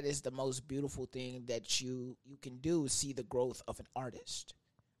 that is the most beautiful thing that you can do, see the growth of an artist.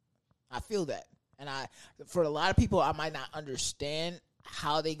 I feel that. And for a lot of people, I might not understand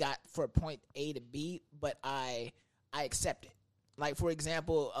how they got from point A to B, but I accept it. Like, for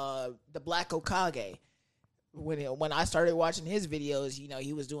example, the Black Okage. When I started watching his videos,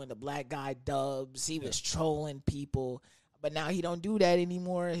 he was doing the black guy dubs. He was trolling people. But now he don't do that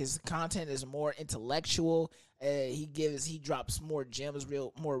anymore. His content is more intellectual. He drops more gems,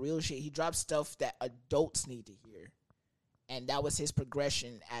 more real shit. He drops stuff that adults need to hear. And that was his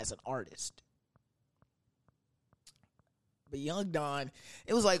progression as an artist. But Young Don,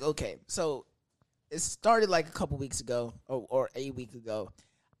 it was okay, so it started a couple weeks ago or a week ago,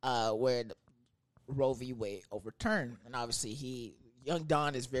 where Roe v. Wade overturned. And obviously Young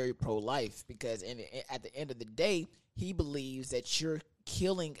Don is very pro-life, because at the end of the day, he believes that you're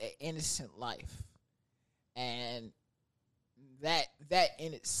killing an innocent life. And that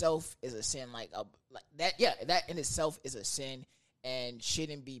in itself is a sin, that in itself is a sin and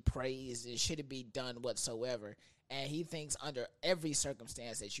shouldn't be praised. It shouldn't be done whatsoever. And he thinks under every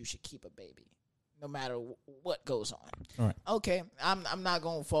circumstance that you should keep a baby, no matter what goes on. All right. Okay, I'm not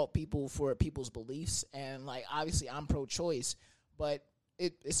going to fault people for people's beliefs. And, obviously I'm pro-choice, but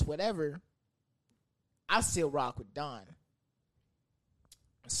it's whatever. I still rock with Don.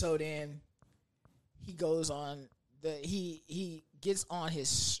 So then he goes on, he gets on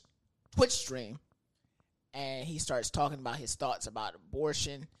his Twitch stream, and he starts talking about his thoughts about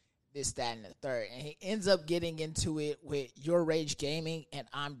abortion, this, that, and the third. And he ends up getting into it with Your Rage Gaming and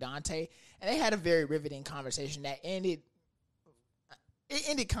I'm Dante. And they had a very riveting conversation that ended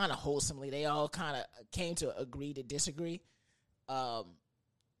kind of wholesomely. They all kind of came to agree to disagree. But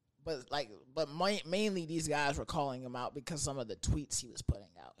mainly these guys were calling him out because some of the tweets he was putting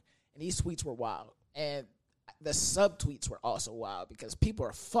out. And these tweets were wild. And the subtweets were also wild, because people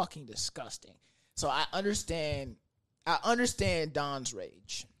are fucking disgusting. So I understand Don's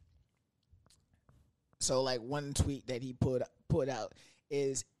rage. So one tweet that he put out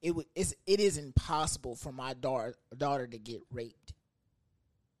is it is impossible for my daughter to get raped.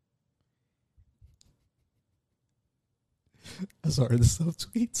 I'm sorry, the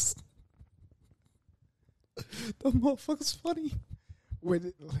subtweets. The motherfucker's funny.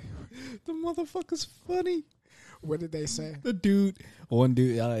 The motherfucker's funny. What did they say? One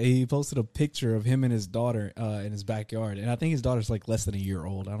dude, he posted a picture of him and his daughter in his backyard, and I think his daughter's less than a year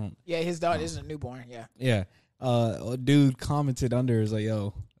old. Yeah, his daughter is a newborn. Yeah. Yeah. A dude commented under, is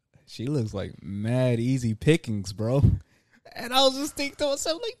yo, she looks like mad easy pickings, bro. And I was just thinking to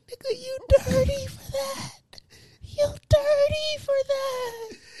myself, nigga, you dirty for that. You dirty for that.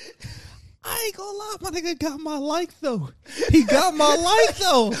 I ain't gonna lie, my nigga got my like though. He got my like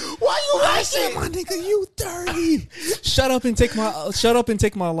though. Why you I like said, it? my nigga, you dirty. Shut up and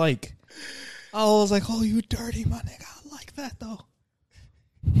take my like. I was like, oh, you dirty, my nigga. I like that though.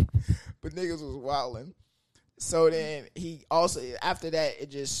 But niggas was wilding. So then he also after that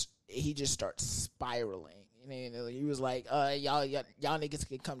he just starts spiraling. And then he was like, y'all niggas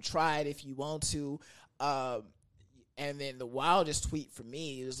can come try it if you want to. And then the wildest tweet for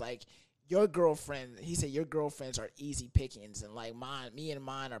me, he was like, your girlfriend, he said, your girlfriends are easy pickings and like me and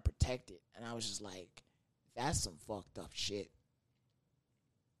mine are protected. And I was just like, that's some fucked up shit.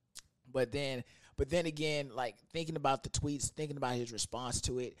 But then again, like thinking about the tweets, thinking about his response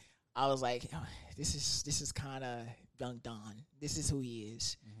to it, I was like, oh, this is kind of Young Don. This is who he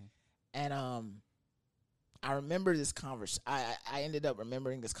is. Mm-hmm. And I remember this conversation. I ended up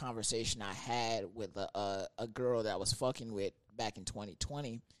remembering this conversation I had with a girl that I was fucking with back in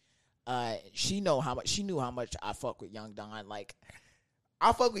 2020. She knew how much I fuck with Young Don. Like,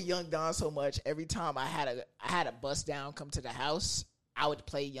 I fuck with Young Don so much. Every time I had a bust down come to the house, I would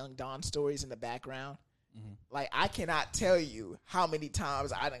play Young Don stories in the background. Mm-hmm. Like, I cannot tell you how many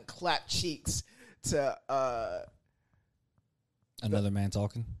times I done clapped cheeks to another man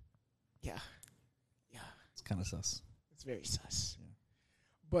talking. Yeah. It's kind of sus. It's very sus. Yeah.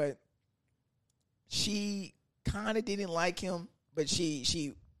 But she kind of didn't like him, but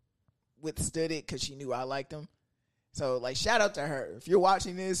she withstood it because she knew I liked him. So, like, shout out to her. If you're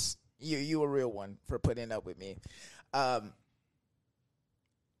watching this, you a real one for putting up with me.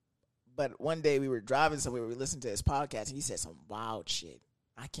 But one day we were driving somewhere, we listened to his podcast, and he said some wild shit.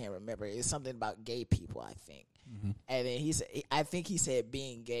 I can't remember. It's something about gay people, I think. Mm-hmm. And then I think he said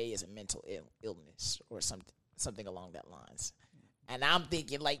being gay is a mental illness or something along that lines. And I'm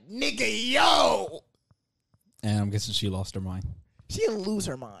thinking, like, nigga, yo! And I'm guessing she lost her mind. She didn't lose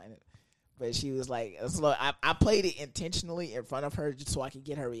her mind. But she was like, I played it intentionally in front of her just so I could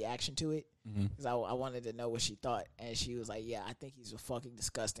get her reaction to it. Because I wanted to know what she thought. And she was like, yeah, I think he's a fucking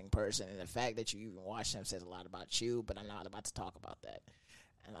disgusting person. And the fact that you even watched him says a lot about you, but I'm not about to talk about that.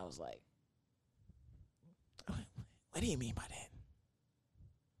 And I was like, what do you mean by that?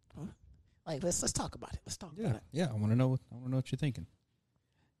 Huh? Like, let's talk about it. Let's talk about it. Yeah, I want to know what you're thinking.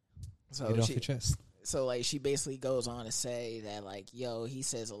 So get it off your chest. So, like, she basically goes on to say that, like, yo, he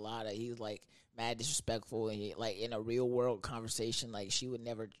says a lot of, he's, like, mad disrespectful. And, he, like, in a real-world conversation, like, she would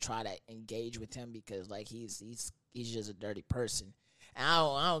never try to engage with him because, like, he's just a dirty person. And I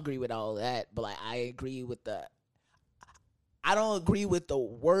don't agree with all that, but, like, I don't agree with the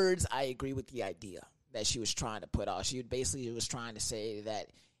words. I agree with the idea that she was trying to put out. She basically was trying to say that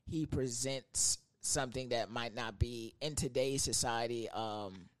he presents something that might not be, in today's society,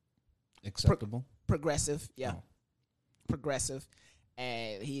 acceptable. Progressive, yeah. Oh. Progressive.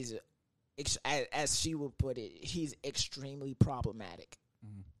 And he's, as she would put it, he's extremely problematic.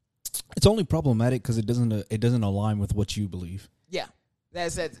 It's only problematic because it doesn't align with what you believe. Yeah,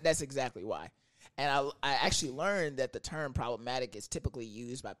 that's exactly why. And I actually learned that the term problematic is typically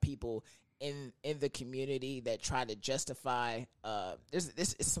used by people in the community that try to justify.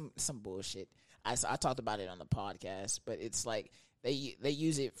 This is some bullshit. I talked about it on the podcast, but it's like they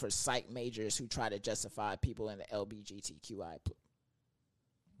use it for psych majors who try to justify people in the LGBTQI.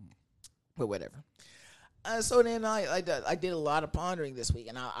 But whatever. So then I did a lot of pondering this week,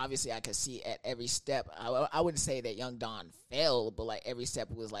 and obviously I could see at every step. I wouldn't say that Young Don failed, but like every step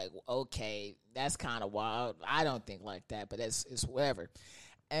was like, okay, that's kind of wild. I don't think like that, but it's whatever.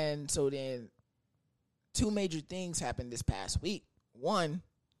 And so then, two major things happened this past week. One,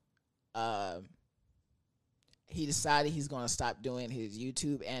 he decided he's going to stop doing his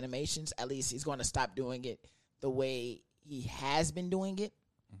YouTube animations. At least he's going to stop doing it the way he has been doing it.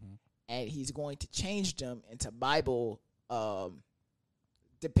 Mm-hmm. And he's going to change them into Bible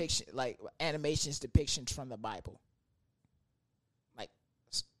depiction, like animations, depictions from the Bible.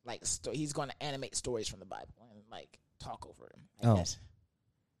 He's going to animate stories from the Bible and like talk over them. I guess.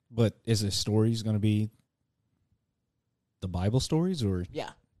 But is his stories going to be the Bible stories or? Yeah.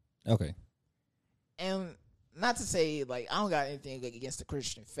 Okay. And not to say like I don't got anything against the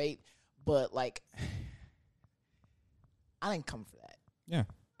Christian faith, but like I didn't come for that. Yeah.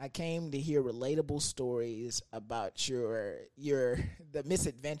 I came to hear relatable stories about the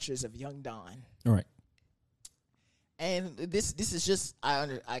misadventures of Young Don. All right. And this is just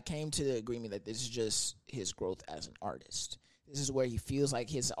I came to the agreement that this is just his growth as an artist. This is where he feels like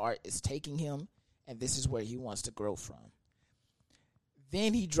his art is taking him, and this is where he wants to grow from.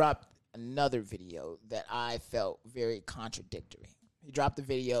 Then he dropped another video that I felt very contradictory. He dropped the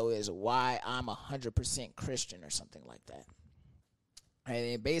video as why I'm 100% Christian or something like that. And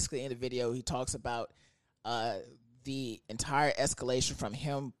then basically in the video, he talks about the entire escalation from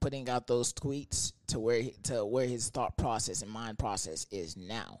him putting out those tweets to where his thought process and mind process is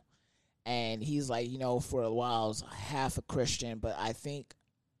now. And he's like, for a while I was half a Christian, but I think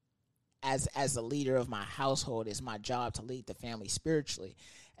as a leader of my household, it's my job to lead the family spiritually.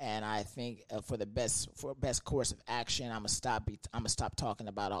 And I think for best course of action, I'm gonna stop talking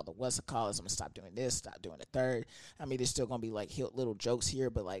about all the what's it called. I'm gonna stop doing this, stop doing the third. I mean, there's still gonna be like little jokes here,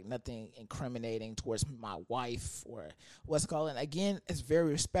 but like nothing incriminating towards my wife or what's it called. And again, it's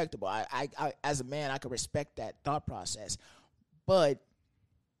very respectable. I as a man, I can respect that thought process, but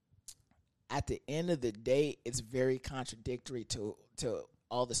at the end of the day, it's very contradictory to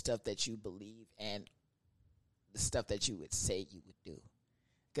all the stuff that you believe and the stuff that you would say you would do.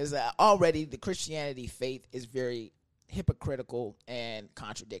 Because already the Christianity faith is very hypocritical and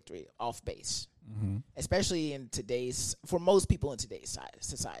contradictory, off base, especially for most people in today's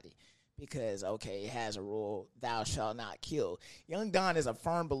society. Because it has a rule: thou shalt not kill. Young Don is a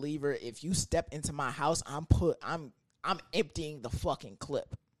firm believer. If you step into my house, I'm emptying the fucking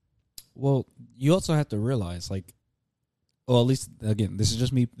clip. Well, you also have to realize, at least again, this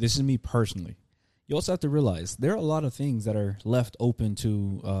is me personally. You also have to realize there are a lot of things that are left open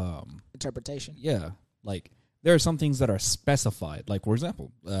to interpretation. Yeah. Like, there are some things that are specified. Like, for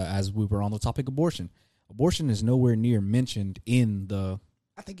example, as we were on the topic of abortion is nowhere near mentioned in the...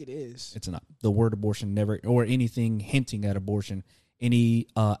 I think it is. It's not. The word abortion never, or anything hinting at abortion, any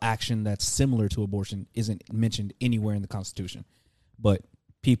action that's similar to abortion isn't mentioned anywhere in the Constitution. But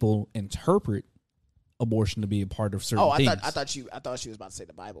people interpret abortion to be a part of certain things. I thought she was about to say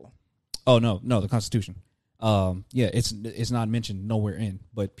the Bible. Oh, no, the Constitution. It's not mentioned nowhere in,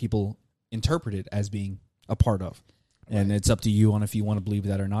 but people interpret it as being a part of. And it's up to you on if you want to believe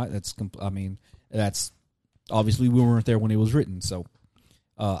that or not. That's obviously we weren't there when it was written. So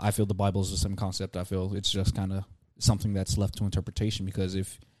I feel the Bible is the same concept. I feel it's just kind of something that's left to interpretation, because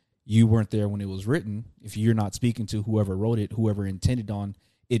if you weren't there when it was written, if you're not speaking to whoever wrote it, whoever intended on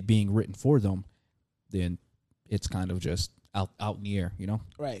it being written for them, then it's kind of just out in the air,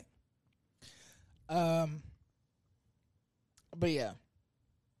 Right. But yeah,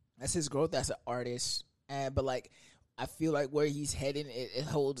 that's his growth as an artist. But I feel like where he's heading, it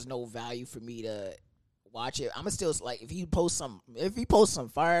holds no value for me to watch it. I'm still if he posts some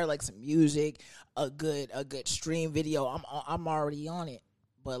fire, like some music, a good stream video, I'm already on it.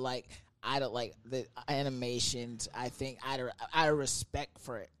 But I don't like the animations. I think out of respect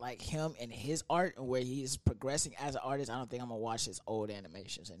for it, like him and his art and where he's progressing as an artist, I don't think I'm gonna watch his old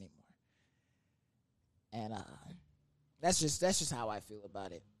animations anymore. And that's just how I feel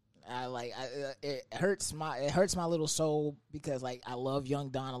about it. It hurts my little soul, because I love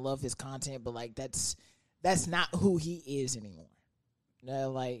Young Don, I love his content, but that's not who he is anymore.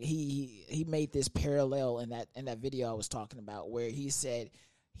 He made this parallel in that video I was talking about, where he said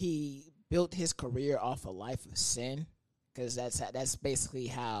he built his career off a life of sin, because that's basically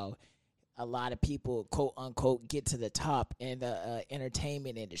how a lot of people, quote unquote, get to the top in the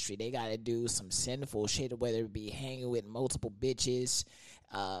entertainment industry. They got to do some sinful shit, whether it be hanging with multiple bitches,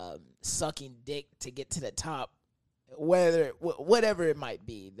 sucking dick to get to the top, whatever it might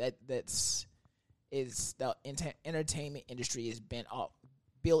be. That's the entertainment industry has been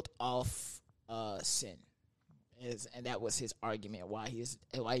built off sin. And that was his argument why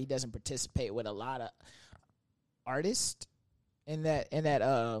he doesn't participate with a lot of artists in that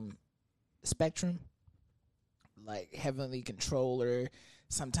spectrum, like Heavenly Controller,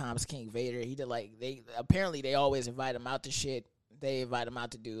 sometimes King Vader. He did they always invite him out to shit. They invite him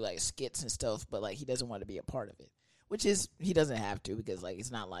out to do skits and stuff, but he doesn't want to be a part of it, which is, he doesn't have to, because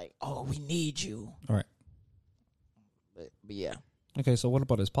it's not we need you. All right. But yeah. Okay, so what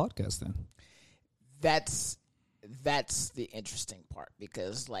about his podcast then? That's the interesting part,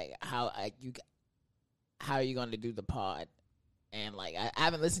 because how are you going to do the pod? And I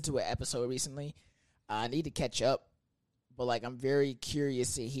haven't listened to an episode recently. I need to catch up, but I'm very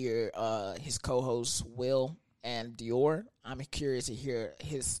curious to hear his co-hosts Will and Dior. I'm curious to hear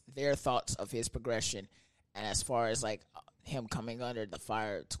their thoughts of his progression, and as far as him coming under the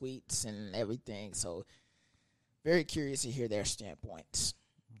fire tweets and everything. So very curious to hear their standpoints.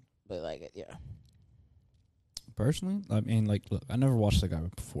 But yeah. Personally, I mean, look, I never watched the guy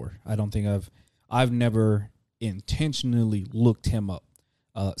before. I don't think I've never intentionally looked him up,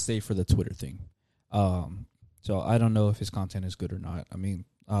 save for the Twitter thing. So I don't know if his content is good or not. I mean,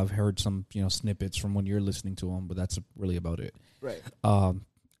 I've heard some, snippets from when you're listening to him, but that's really about it. Right.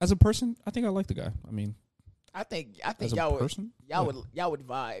 As a person, I think I like the guy. I mean, I think As a y'all person? would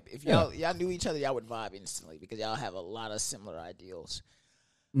vibe if y'all knew each other. Y'all would vibe instantly because y'all have a lot of similar ideals.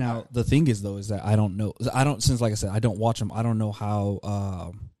 Now the thing is though is that I don't know. Since like I said I don't watch him. I don't know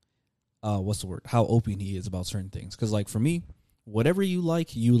how what's the word? How open he is about certain things. Because like for me, whatever you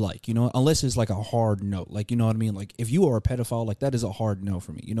like, you know, unless it's like a hard no. Like, you know what I mean? Like if you are a pedophile, like that is a hard no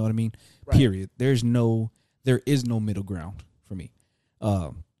for me. You know what I mean? Right. Period. There is no middle ground for me.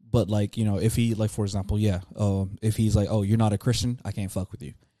 But like, you know, if he like, for example, if he's like, oh, you're not a Christian, I can't fuck with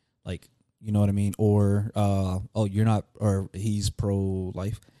you. Like, you know what I mean? Or, oh, you're not, or he's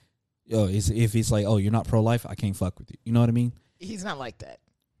pro-life. If he's like, oh, you're not pro-life, I can't fuck with you. You know what I mean? He's not like that.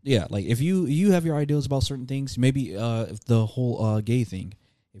 Yeah, like if you have your ideas about certain things, maybe if the whole gay thing,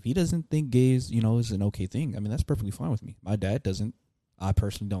 if he doesn't think gay is, you know, is an okay thing, I mean, that's perfectly fine with me. My dad doesn't. I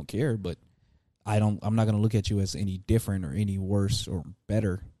personally don't care, but I'm not going to look at you as any different or any worse or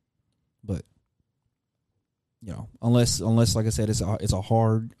better. But you know, unless like I said, it's a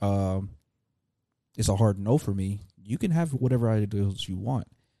hard no for me. You can have whatever ideas you want.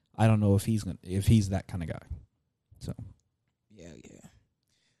 I don't know if he's that kind of guy. So yeah.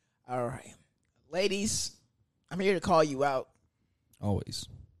 All right, ladies, I'm here to call you out. Always.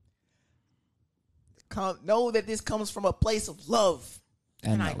 Know that this comes from a place of love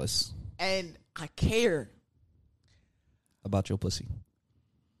and malice, and I care about your pussy.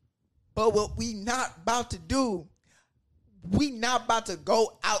 But what we not about to do, we not about to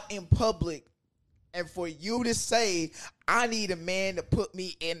go out in public and for you to say, I need a man to put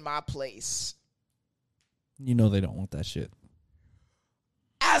me in my place. You know they don't want that shit.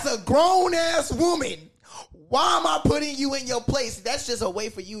 As a grown-ass woman, why am I putting you in your place? That's just a way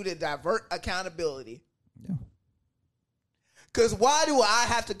for you to divert accountability. Yeah. Because why do I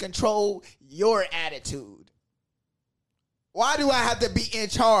have to control your attitude? Why do I have to be in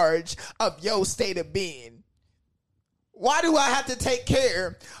charge of your state of being? Why do I have to take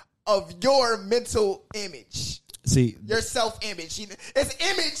care of your mental image? See, your self-image.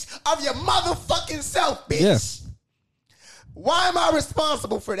 It's image of your motherfucking self, bitch. Yeah. Why am I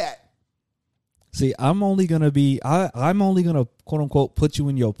responsible for that? See, I'm only gonna quote unquote put you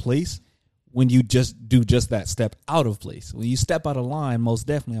in your place when you just do just that step out of place. When you step out of line, most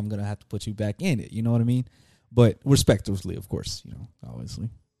definitely I'm gonna have to put you back in it. You know what I mean? But respectively, of course, you know, obviously.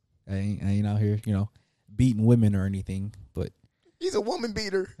 I ain't out here, you know, beating women or anything, but he's a woman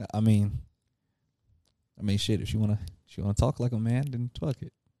beater. I mean shit, if she wanna talk like a man, then fuck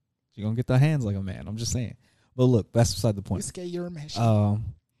it. She gonna get the hands like a man. I'm just saying. But look, that's beside the point. You scare your image. You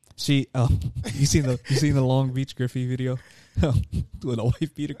seen the Long Beach Griffey video when a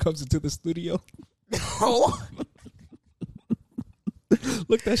wife beater comes into the studio? No.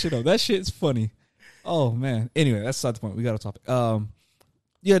 Look that shit up. That shit's funny. Oh man. Anyway, that's beside the point. We got a topic. By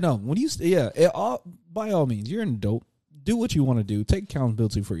all means, you're an adult. Do what you want to do. Take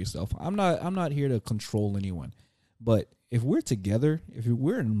accountability for yourself. I'm not here to control anyone. But if we're together, if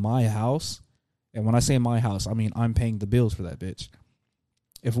we're in my house, and when I say my house, I mean I'm paying the bills for that bitch.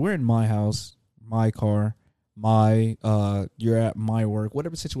 If we're in my house, my car, you're at my work,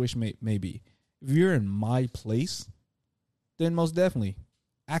 whatever situation may be, if you're in my place, then most definitely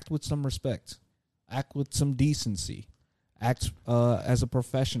act with some respect, act with some decency, act as a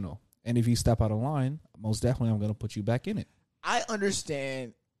professional. And if you step out of line, most definitely I'm going to put you back in it. I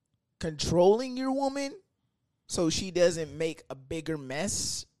understand controlling your woman so she doesn't make a bigger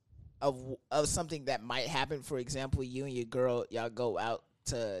mess of something that might happen. For example, you and your girl, y'all go out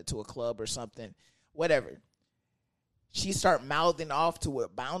to a club or something, whatever. She start mouthing off to a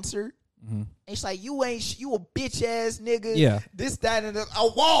bouncer. Mm-hmm. And she's like, you a bitch ass nigga. Yeah. This, that, and the,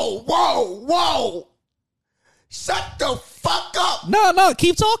 whoa. Shut the fuck up. No,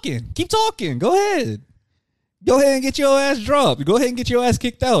 keep talking. Go ahead and get your ass dropped. Go ahead and get your ass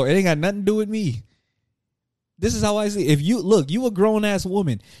kicked out. It ain't got nothing to do with me. This is how I see it. If you a grown ass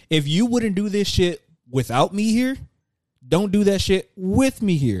woman. If you wouldn't do this shit without me here, don't do that shit with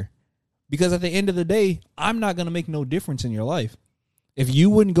me here. Because at the end of the day, I'm not going to make no difference in your life. If you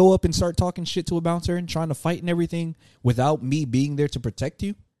wouldn't go up and start talking shit to a bouncer and trying to fight and everything without me being there to protect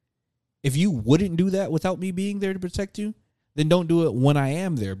you, if you wouldn't do that without me being there to protect you, then don't do it when I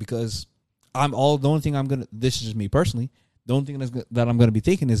am there, because the only thing this is just me personally, the only thing that I'm going to be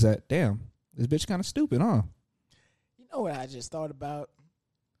thinking is that, damn, this bitch kind of stupid, huh? You know what I just thought about?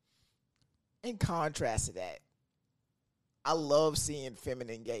 In contrast to that, I love seeing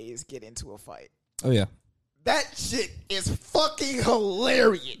feminine gays get into a fight. Oh, yeah. That shit is fucking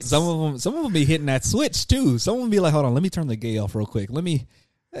hilarious. Some of them be hitting that switch, too. Some of them be like, hold on, let me turn the gay off real quick.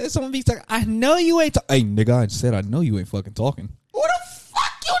 Someone be like, I know you ain't hey, nigga, I said I know you ain't fucking talking. Who the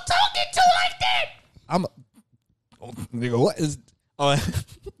fuck you talking to like that? Oh, nigga, what is? Oh,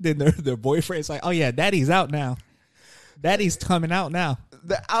 then their boyfriend's like, oh yeah, daddy's out now. Daddy's coming out now.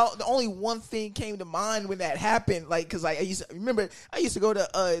 The only one thing came to mind when that happened, like, cause like I used to go to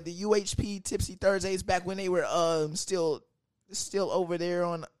the UHP Tipsy Thursdays back when they were still over there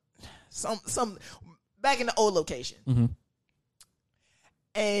on some back in the old location. Mm-hmm.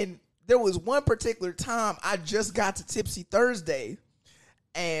 And there was one particular time I just got to Tipsy Thursday,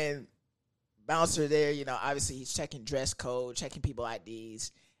 and bouncer there, you know, obviously he's checking dress code, checking people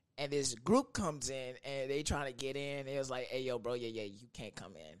IDs, and this group comes in and they trying to get in. It was like, hey, yo, bro, yeah, you can't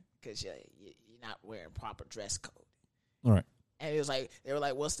come in because you're not wearing proper dress code. All right. And it was like, they were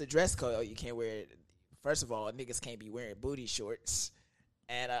like, what's the dress code? Oh, you can't wear it. First of all, niggas can't be wearing booty shorts.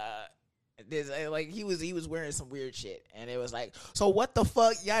 And like he was wearing some weird shit, and it was like, so what the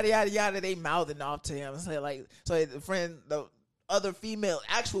fuck, yada yada yada. They mouthing off to him. So the other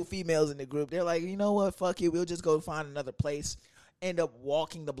actual females in the group, they're like, you know what, fuck it, we'll just go find another place. End up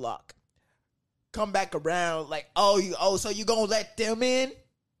walking the block, come back around like, so you gonna let them in?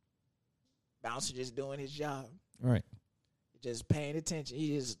 Bouncer just doing his job, All right. just paying attention.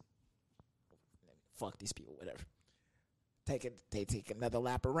 He just fuck these people, whatever. They take another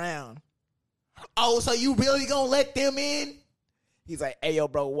lap around. Oh, so you really gonna let them in? He's like, hey, yo,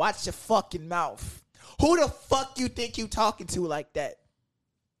 bro, watch your fucking mouth. Who the fuck you think you talking to like that?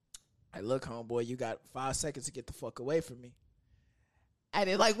 I look, homeboy, you got 5 seconds to get the fuck away from me. And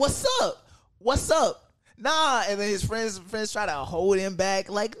they're like, what's up? What's up? Nah. And then his friends try to hold him back.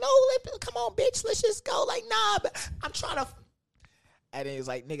 Like, no, come on, bitch, let's just go. Like, nah, but I'm trying to. And then he's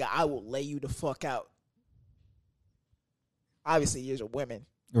like, nigga, I will lay you the fuck out. Obviously, these are women.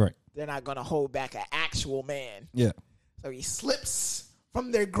 Right. They're not going to hold back an actual man. Yeah. So he slips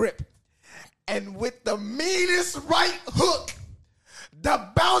from their grip. And with the meanest right hook, the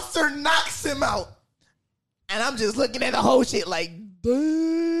bouncer knocks him out. And I'm just looking at the whole shit like,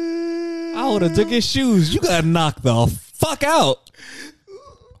 dude. I would have took his shoes. You got knocked the fuck out.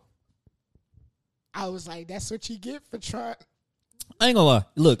 I was like, that's what you get for trying. I ain't gonna lie.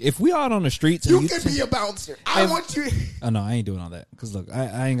 Look, if we out on the streets, You can be a bouncer. I want you. Oh no, I ain't doing all that. Cause look,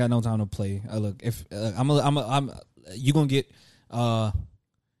 I ain't got no time to play. Look, if you gonna get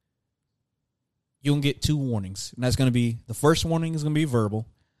you gonna get 2 warnings, and that's gonna be, the first warning is gonna be verbal,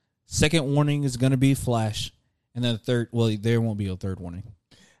 second warning is gonna be flash, and then the third. Well, there won't be a third warning.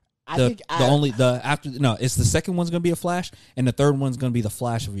 It's the second one's gonna be a flash, and the third one's gonna be the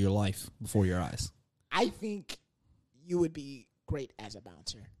flash of your life before your eyes. I think you would be great as a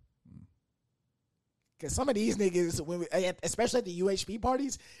bouncer. Because some of these niggas, especially at the UHP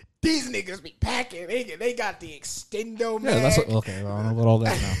parties, these niggas be packing. They got the extendo, man. Yeah, that's okay. I don't know about all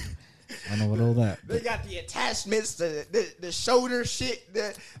that now. I don't know about all that. They got the attachments, the shoulder shit.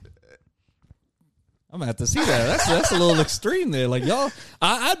 I'm gonna have to see that. That's a little extreme there. Like, y'all,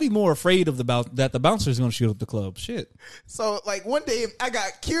 I'd be more afraid of that the bouncer's gonna shoot up the club. Shit. So like one day I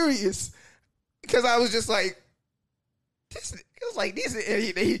got curious because I was just like,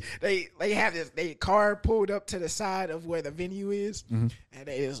 they have this car pulled up to the side of where the venue is, and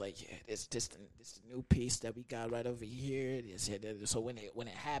they was like, yeah, this the new piece that we got right over here. So when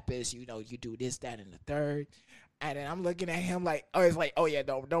it happens, you know, you do this, that, and the third. And then I'm looking at him like, oh yeah,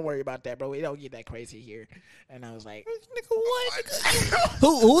 don't worry about that, bro. We don't get that crazy here. And I was like, nigga, what?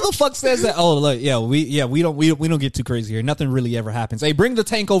 Who the fuck says that? Oh, look, we don't get too crazy here. Nothing really ever happens. Hey, bring the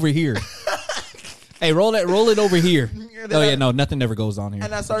tank over here. Hey, roll it over here. Oh yeah, no, nothing ever goes on here.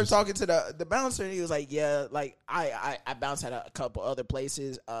 And I started talking to the bouncer, and he was like, yeah, like I bounce at a couple other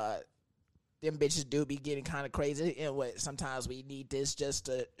places. Them bitches do be getting kind of crazy, and sometimes we need this just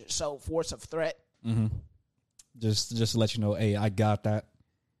to show force of threat. Mm-hmm. Just to let you know, hey, I got that.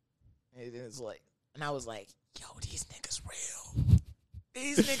 And it was like, and I was like, yo, these niggas real.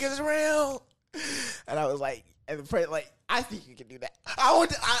 These niggas real. And I was like, I think you can do that.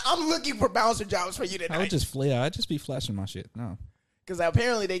 I'm looking for bouncer jobs for you tonight. I'd just be flashing my shit. No. Because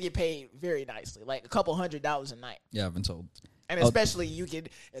apparently they get paid very nicely, like $200 a night. Yeah, I've been told. And especially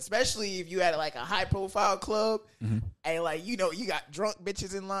if you had like a high profile club, and like, you know, you got drunk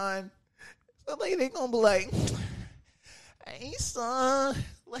bitches in line. So like they gonna be like, hey son,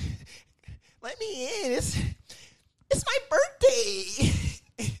 let me in. It's my birthday.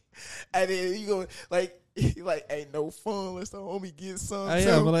 And then you go like, ain't no fun. Let's the homie get some. Oh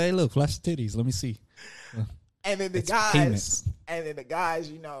yeah, but like, hey, look, flash the titties. Let me see. And then the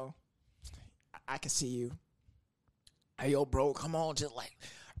guys, you know, I can see you. Hey, yo, bro, come on, just like,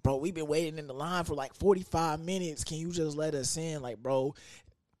 bro, we've been waiting in the line for like 45 minutes. Can you just let us in? Like, bro,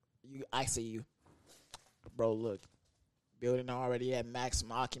 I see you. Bro, look, building already at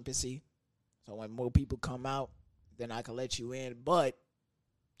maximum occupancy. So when more people come out, then I can let you in. But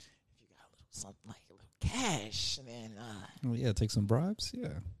if you got a little something like a little cash, then Well, yeah, take some bribes.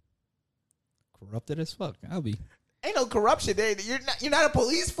 Yeah, corrupted as fuck. I'll be ain't no corruption there. You're not a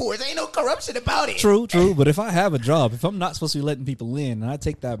police force. Ain't no corruption about it. true. But if I have a job, if I'm not supposed to be letting people in, and I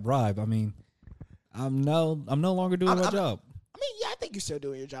take that bribe, I mean, I'm no longer doing my job. I mean, yeah, I think you're still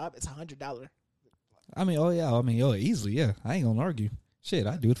doing your job. It's $100. I mean, oh yeah, easily, yeah. I ain't gonna argue. Shit,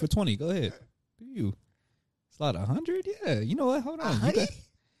 I do it for 20. Go ahead, do you? It's a lot of 100. Yeah, you know what? Hold on.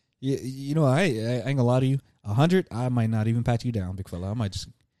 You know, I ain't gonna lie to you. 100, I might not even pat you down, big fella. I might just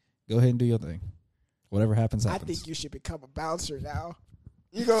go ahead and do your thing. Whatever happens. I think you should become a bouncer now.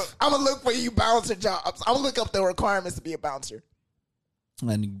 You go. I'm gonna look for you bouncer jobs. I'm gonna look up the requirements to be a bouncer.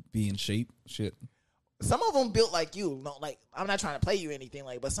 And be in shape. Shit. Some of them built like you. No, like I'm not trying to play you anything,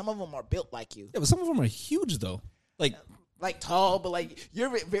 like, but some of them are built like you. Yeah, but some of them are huge though. Like tall, but like you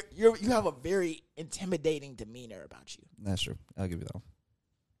have a very intimidating demeanor about you. That's true. I'll give you that one.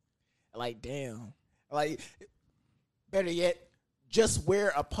 Like damn. Like better yet, just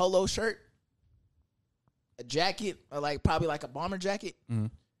wear a polo shirt, a jacket, or like probably like a bomber jacket,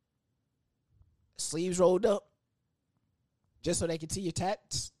 sleeves rolled up, just so they can see your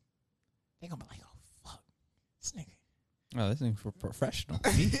tats. They gonna be like, oh fuck, this nigga. Oh, this nigga professional.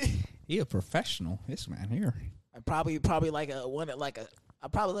 He a professional. This man here. Probably like a one like a. I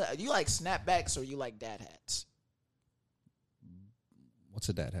probably you like snapbacks or you like dad hats. What's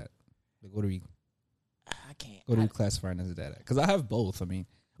a dad hat? Like, what are we? I can't. What are you classifying as a dad hat? Because I have both. I mean,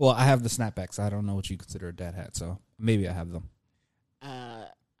 well, I have the snapbacks. I don't know what you consider a dad hat, so maybe I have them. I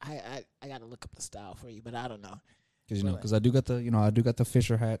got to look up the style for you, but I don't know. Because I do got the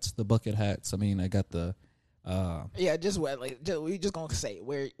Fisher hats, the bucket hats. I mean, I got the. Yeah, just what we just gonna say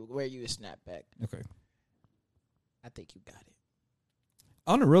where you a snapback. Okay. I think you got it.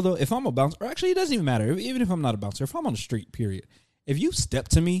 On the real though, if I'm a bouncer, or actually it doesn't even matter. Even if I'm not a bouncer, if I'm on the street, period. If you step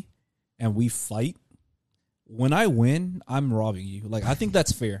to me and we fight, when I win, I'm robbing you. Like, I think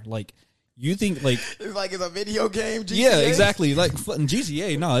that's fair. Like, you think like it's like it's a video game. GTA? Yeah, exactly. Like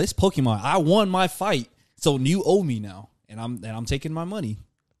GTA. No, it's Pokemon. I won my fight, so you owe me now, and I'm taking my money.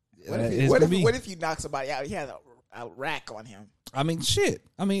 What if you knock somebody out? He has a rack on him. I mean, shit.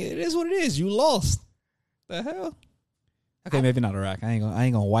 I mean, it is what it is. You lost. The hell? Okay, maybe not a rack. I ain't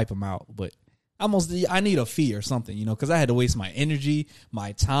gonna wipe him out, but I need a fee or something, because I had to waste my energy,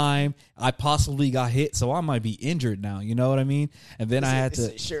 my time. I possibly got hit, so I might be injured now. You know what I mean? And then I had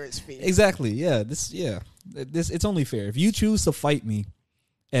to insurance fee. Exactly. Yeah. It's only fair if you choose to fight me,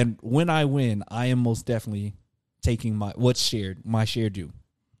 and when I win, I am most definitely taking my share due.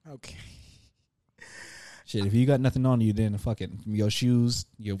 Okay. Shit, if you got nothing on you, then fucking your shoes,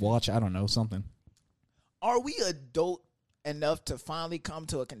 your watch, I don't know, something. Are we adult enough to finally come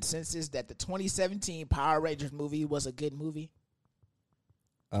to a consensus that the 2017 Power Rangers movie was a good movie?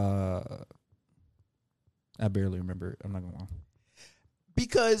 I barely remember it. I'm not gonna lie.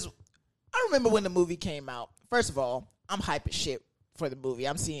 Because I remember when the movie came out. First of all, I'm hype as shit for the movie.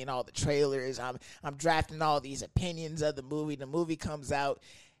 I'm seeing all the trailers. I'm drafting all these opinions of the movie. The movie comes out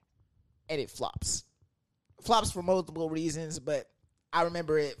and it flops. Flops for multiple reasons, but I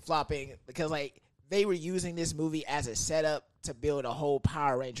remember it flopping because like they were using this movie as a setup to build a whole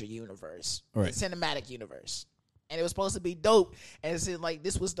Power Ranger universe, right. A cinematic universe. And it was supposed to be dope. And it seemed like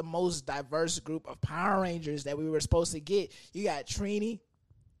this was the most diverse group of Power Rangers that we were supposed to get. You got Trini,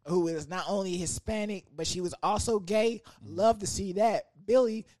 who is not only Hispanic, but she was also gay. Love to see that.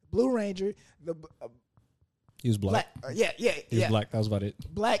 Billy, Blue Ranger, he was black. He was black. That was about it.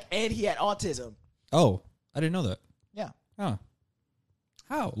 Black, and he had autism. Oh, I didn't know that. Yeah. Huh.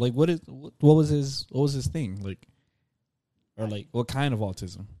 How? Like, what was his thing? Like, or like, what kind of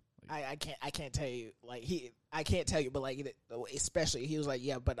autism? I can't tell you. Like I can't tell you, but like especially he was like,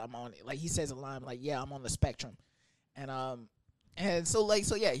 yeah, but I'm on it. Like he says a line like, yeah, I'm on the spectrum, and so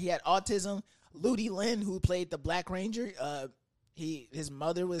he had autism. Ludi Lin, who played the Black Ranger, his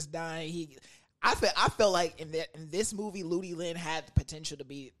mother was dying. I felt like in this movie, Ludi Lin had the potential to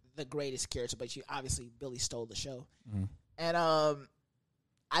be the greatest character, but obviously Billy stole the show, and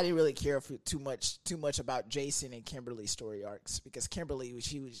I didn't really care for too much about Jason and Kimberly's story arcs because Kimberly,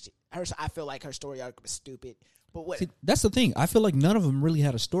 I feel like her story arc was stupid. But what? See, that's the thing. I feel like none of them really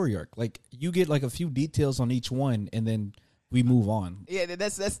had a story arc. Like you get like a few details on each one, and then we move on. Yeah,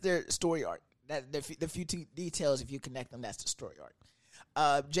 that's their story arc. That the few details, if you connect them, that's the story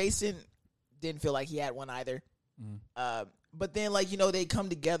arc. Jason didn't feel like he had one either. But then they come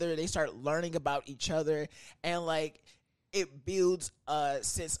together, they start learning about each other, and like. It builds a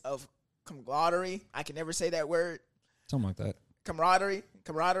sense of camaraderie. I can never say that word. Something like that. Camaraderie.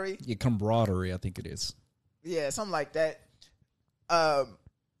 Yeah, camaraderie, I think it is. Yeah, something like that.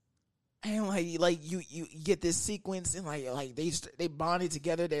 And like you get this sequence and like they bonded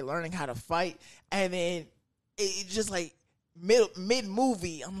together. They're learning how to fight, and then it just like mid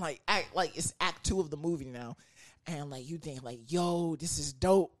movie. I'm like it's act 2 of the movie now, and like you think like yo this is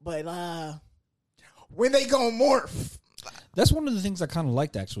dope, but when they gonna morph? That's one of the things I kind of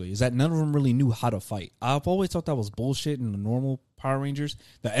liked, actually, is that none of them really knew how to fight. I've always thought that was bullshit in the normal Power Rangers,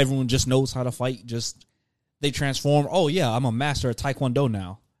 that everyone just knows how to fight. Just they transform. Oh yeah, I'm a master at Taekwondo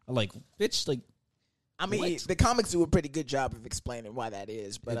now. I'm like, bitch, like. I mean, what? the comics do a pretty good job of explaining why that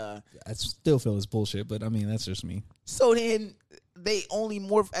is, but I still feel it's bullshit. But I mean, that's just me. So then they only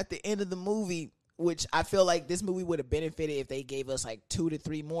morph at the end of the movie, which I feel like this movie would have benefited if they gave us like 2 to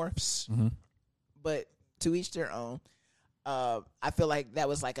 3 morphs. Mm-hmm. But to each their own. I feel like that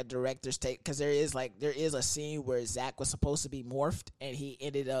was like a director's take, because there is a scene where Zach was supposed to be morphed and he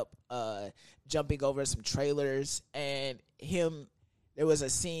ended up jumping over some trailers, and there was a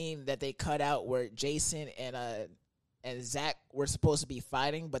scene that they cut out where Jason and Zach were supposed to be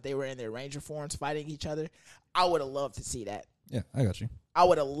fighting, but they were in their Ranger forms fighting each other. I would have loved to see that. Yeah, I got you. I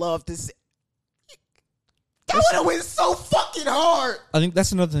would have loved to see. That would have went so fucking hard. I think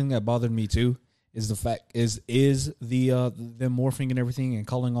that's another thing that bothered me too. Is the fact is the them morphing and everything and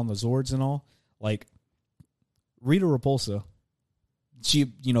calling on the Zords and all. Like Rita Repulsa, she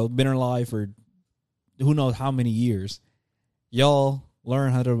been alive for who knows how many years. Y'all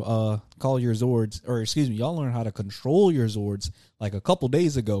learn how to call your Zords, or excuse me, y'all learn how to control your Zords like a couple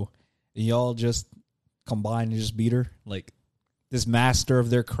days ago, and y'all just combine and just beat her, like this master of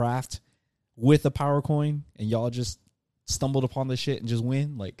their craft with a power coin, and y'all just stumbled upon this shit and just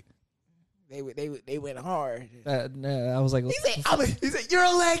win. Like they went hard. I was like, he said you're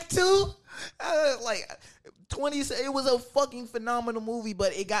a leg too. Like 20. It was a fucking phenomenal movie,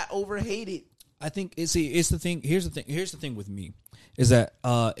 but it got overhated. I think it's the thing. Here's the thing with me is that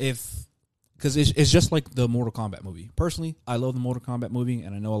because it's just like the Mortal Kombat movie. Personally, I love the Mortal Kombat movie,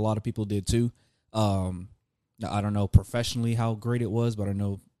 and I know a lot of people did too. Now I don't know professionally how great it was, but I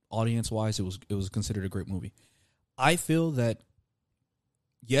know audience wise, it was considered a great movie. I feel that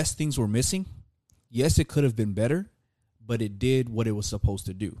yes, things were missing. Yes, it could have been better, but it did what it was supposed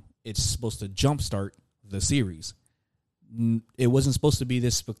to do. It's supposed to jumpstart the series. It wasn't supposed to be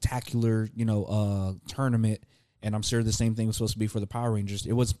this spectacular, tournament, and I'm sure the same thing was supposed to be for the Power Rangers.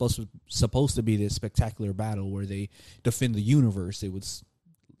 It wasn't supposed to be this spectacular battle where they defend the universe. It was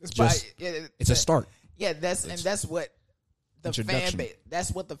it's a start. Yeah, that's what the fan base.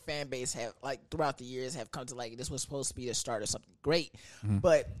 That's what the fan base have like throughout the years have come to like. This was supposed to be the start of something great,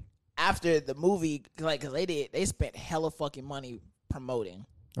 but after the movie, like, cause they spent hella fucking money promoting,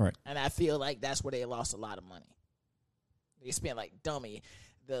 right? And I feel like that's where they lost a lot of money. They spent like dummy,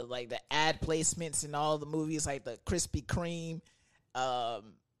 the ad placements in all the movies, like the Krispy Kreme,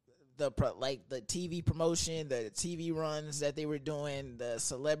 the TV promotion, the TV runs that they were doing, the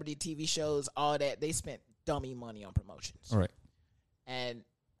celebrity TV shows, all that. They spent dummy money on promotions. All right. And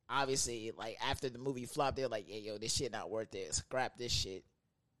obviously, like, after the movie flopped, they're like, yo, this shit not worth it. Scrap this shit.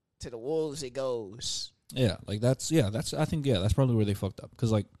 To the wolves it goes. Yeah, like that's that's probably where they fucked up.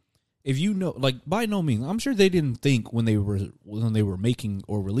 Because like, if like, by no means, I'm sure they didn't think when they were making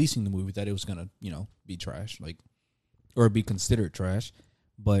or releasing the movie that it was gonna be trash, like, or be considered trash.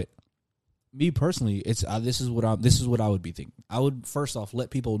 But me personally, this is what I would be thinking. I would first off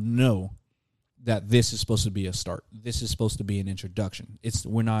let people know that this is supposed to be a start. This is supposed to be an introduction.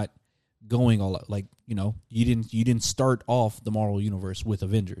 We're not going all out. Like, you didn't start off the Marvel universe with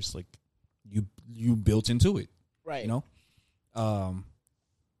Avengers. Like, you built into it, right?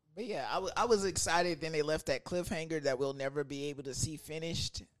 But yeah, I was excited. Then they left that cliffhanger that we'll never be able to see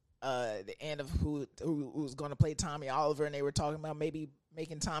finished. The end of who was going to play Tommy Oliver, and they were talking about maybe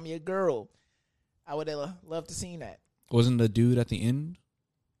making Tommy a girl. I would have loved to seen that. Wasn't the dude at the end?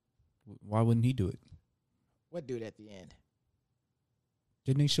 Why wouldn't he do it? What dude at the end?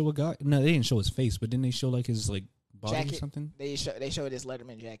 Didn't they show a guy? No, they didn't show his face, but didn't they show like his like body jacket? Or something? They showed his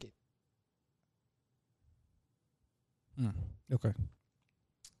Letterman jacket. Okay.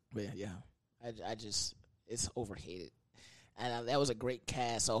 But yeah, I just it's overhated, and that was a great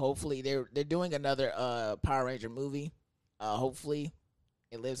cast. So hopefully they're doing another Power Ranger movie. Hopefully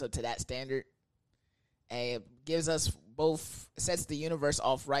it lives up to that standard, and it gives us sets the universe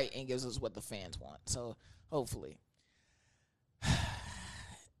off right and gives us what the fans want. So hopefully.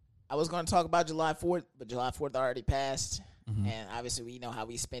 I was going to talk about July 4th, but July 4th already passed, and obviously we know how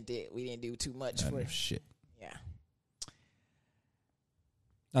we spent it. We didn't do too much for it. Shit. Yeah.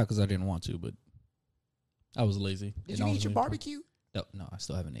 Not because I didn't want to, but I was lazy. Did you eat your barbecue? No, I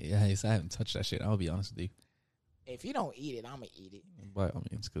still haven't eaten. I haven't touched that shit. I'll be honest with you. If you don't eat it, I'm gonna eat it. By all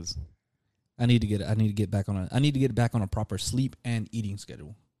means, because I need to get back on a proper sleep and eating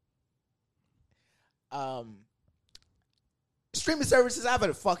schedule. Streaming services, I have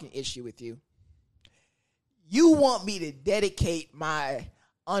a fucking issue with you. You want me to dedicate my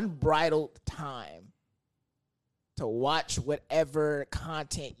unbridled time to watch whatever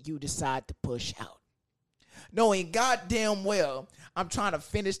content you decide to push out, knowing goddamn well I'm trying to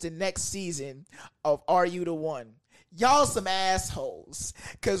finish the next season of Are You the One? Y'all some assholes.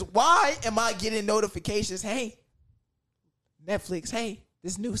 Because why am I getting notifications? Hey, Netflix, hey,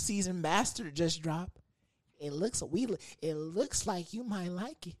 this new season Master just dropped. It looks like you might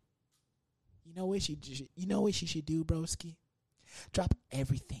like it. You know what you should do, broski? Drop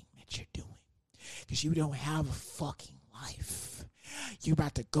everything that you're doing. Because you don't have a fucking life. You're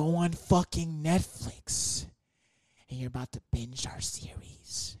about to go on fucking Netflix. And you're about to binge our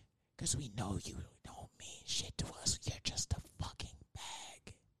series. Because we know you don't mean shit to us. You're just a fucking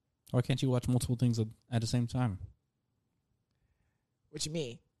bag. Why can't you watch multiple things at the same time? What you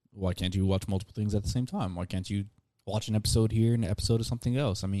mean? Why can't you watch multiple things at the same time? Why can't you watch an episode here and an episode of something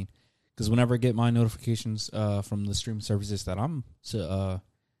else? I mean, because whenever I get my notifications from the streaming services that I'm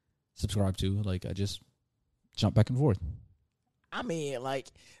subscribed to, like, I just jump back and forth. I mean, like,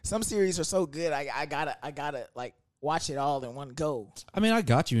 some series are so good, I gotta like watch it all in one go. I mean, I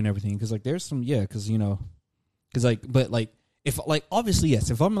got you and everything, because like there's some, yeah, because but like if like obviously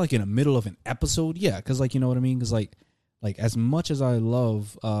yes, if I'm like in the middle of an episode, yeah, because like you know what I mean, because like as much as I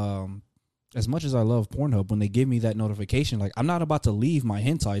love Pornhub, when they give me that notification, like I'm not about to leave my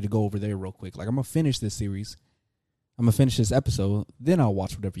hentai to go over there real quick. Like I'm gonna finish this series, I'm gonna finish this episode, then I'll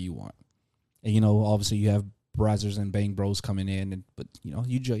watch whatever you want. And you know, obviously you have Brazzers and Bang Bros coming in, but you know,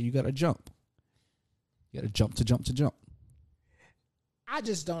 you gotta jump. You gotta jump. I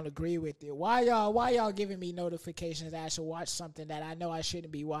just don't agree with it. Why y'all giving me notifications that I should watch something that I know I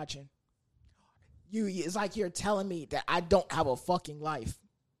shouldn't be watching? It's like you're telling me that I don't have a fucking life.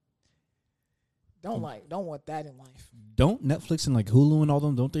 Don't want that in life. Don't Netflix and like Hulu and all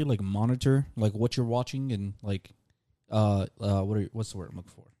them, don't they like monitor like what you're watching and like what's the word I'm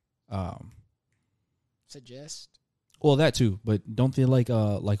looking for? Suggest. Well, that too, but don't they like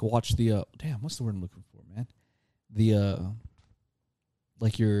watch the damn, what's the word I'm looking for, man? The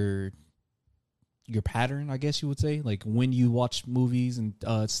like your pattern, I guess you would say, like when you watch movies and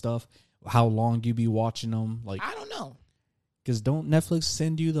stuff, how long you be watching them? Like I don't know. Because don't Netflix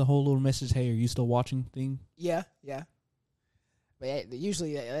send you the whole little message, hey, are you still watching thing? Yeah. But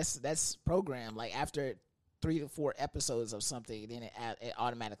usually that's programmed. Like after 3 to 4 episodes of something, then it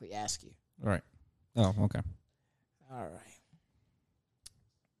automatically asks you. Right. Oh, okay. All right.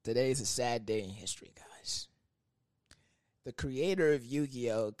 Today's a sad day in history, guys. The creator of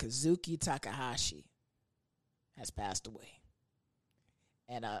Yu-Gi-Oh!, Kazuki Takahashi, has passed away.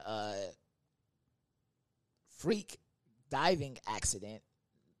 And a freak diving accident.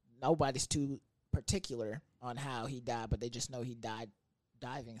 Nobody's too particular on how he died, but they just know he died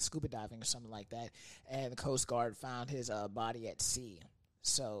diving, scuba diving or something like that. And the Coast Guard found his body at sea.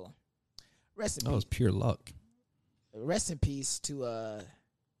 So, rest in peace. That was pure luck. Rest in peace to a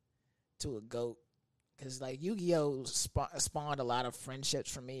GOAT. Because, like, Yu-Gi-Oh! Spawned a lot of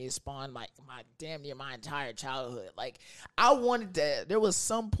friendships for me. It spawned my damn near my entire childhood. Like, I wanted to... There was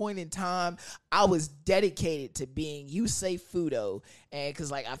some point in time I was dedicated to being Yusei Fudo. And because,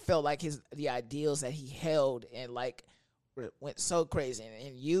 like, I felt like the ideals that he held and, like, went so crazy.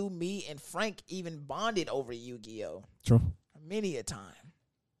 And you, me, and Frank even bonded over Yu-Gi-Oh! True. Many a time.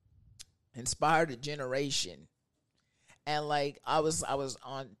 Inspired a generation. And, like, I was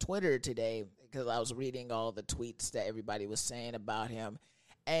on Twitter today... because I was reading all the tweets that everybody was saying about him.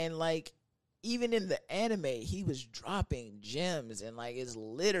 And, like, even in the anime, he was dropping gems and, like, it's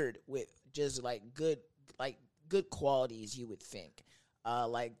littered with just, like, good qualities you would think.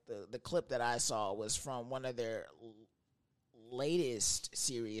 Like, the clip that I saw was from one of their latest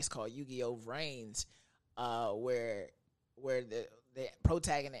series called Yu-Gi-Oh! Vrains, where the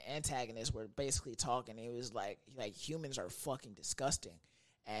protagonist and antagonist were basically talking. It was like humans are fucking disgusting.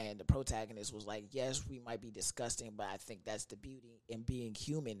 And the protagonist was like, yes, we might be disgusting, but I think that's the beauty in being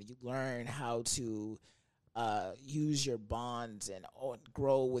human. You learn how to use your bonds and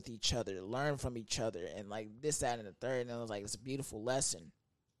grow with each other, learn from each other, and like this, that, and the third. And I was like, it's a beautiful lesson.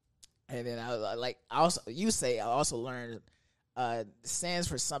 And then I also learned stands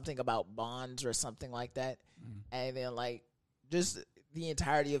for something about bonds or something like that. And then like just the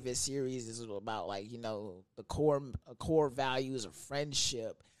entirety of his series is about, like, you know, the core values of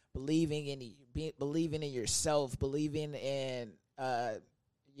friendship, believing in yourself, believing in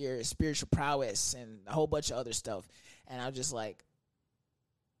your spiritual prowess and a whole bunch of other stuff. And I'm just like,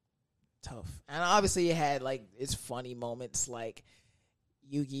 tough. And obviously it had like its funny moments, like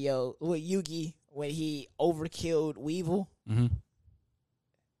Yugi when he overkilled Weevil. Mm-hmm.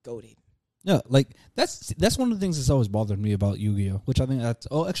 Goated. Yeah, like that's one of the things that's always bothered me about Yu-Gi-Oh, which I think that's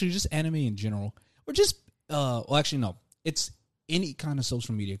actually just anime in general, or just well, actually no, it's any kind of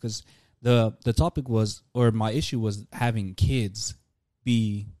social media, because the topic was, or my issue was, having kids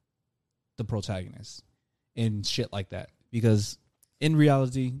be the protagonist and shit like that, because in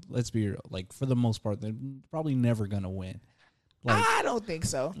reality, let's be real, like for the most part, they're probably never gonna win. Like, I don't think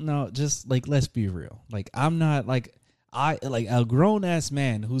so. No, just like, let's be real. Like, I'm not like, I like a grown ass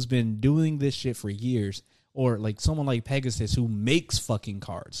man who's been doing this shit for years, or like someone like Pegasus who makes fucking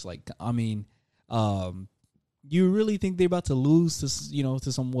cards. Like, I mean, you really think they're about to lose to, you know,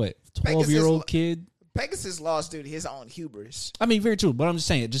 to some what 12-year-old kid? Pegasus lost due to his own hubris. I mean, very true, but I'm just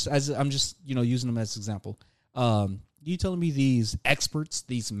saying, just as I'm just, you know, using them as an example. You telling me these experts,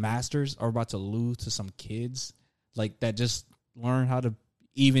 these masters, are about to lose to some kids like that just learn how to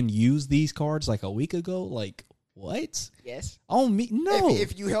even use these cards like a week ago? Like, what? Yes. Oh, me? No.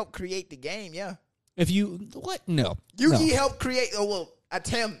 If you help create the game, yeah. If you, what? No. Yugi No. helped create,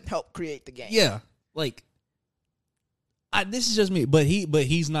 Atem helped create the game. Yeah. Like, this is just me, but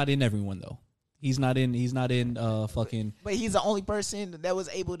he's not in everyone though. He's not in fucking. But he's the only person that was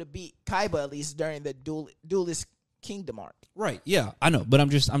able to beat Kaiba, at least during the Duelist Kingdom arc. Right. Yeah, I know, but I'm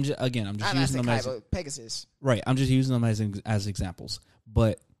just using them as Pegasus. right. I'm just using them as examples.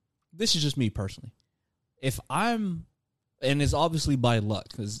 But this is just me personally. If I'm, and it's obviously by luck,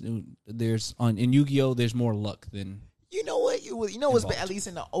 because there's in Yu-Gi-Oh there's more luck than. You know what? You know what's involved. at least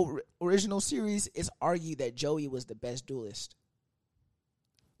in the original series, it's argued that Joey was the best duelist.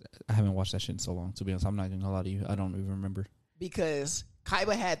 I haven't watched that shit in so long. To be honest, I'm not gonna lie to you. I don't even remember. Because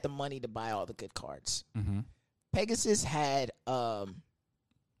Kaiba had the money to buy all the good cards. Mm-hmm. Pegasus had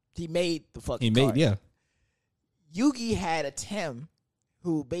he made the fucking card. Yeah. Yugi had a Tim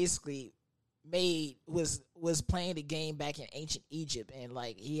who basically was playing the game back in ancient Egypt, and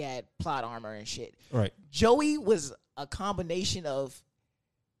like he had plot armor and shit. Right. Joey was a combination of,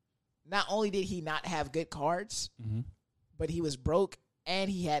 not only did he not have good cards, Mm-hmm. but he was broke and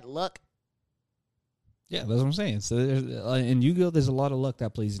he had luck. Yeah, that's what I'm saying. So in Yu-Gi-Oh, there's a lot of luck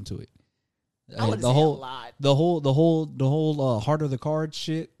that plays into it. I wouldn't say a lot. The whole heart of the card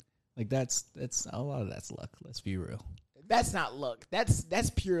shit. Like that's a lot of that's luck. Let's be real. That's not luck. That's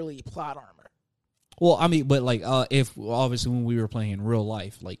purely plot armor. Well, I mean, but like, if obviously when we were playing in real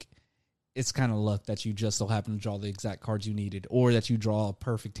life, like, it's kind of luck that you just so happen to draw the exact cards you needed, or that you draw a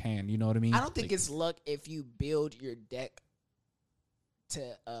perfect hand. You know what I mean? I don't think it's luck if you build your deck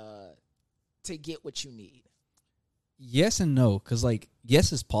to get what you need. Yes and no, because like,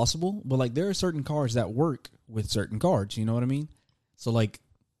 yes, it's possible, but like there are certain cards that work with certain cards. You know what I mean? So like,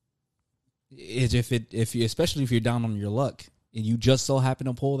 especially if you're down on your luck and you just so happen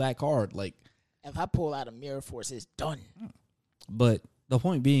to pull that card, like. If I pull out a Mirror Force, it's done. But the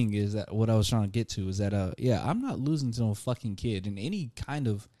point being is that what I was trying to get to is that, I'm not losing to no fucking kid in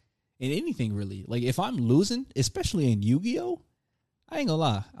anything really. Like, if I'm losing, especially in Yu-Gi-Oh, I ain't gonna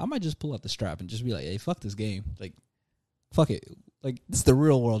lie, I might just pull out the strap and just be like, hey, fuck this game. Like, fuck it. Like, this is the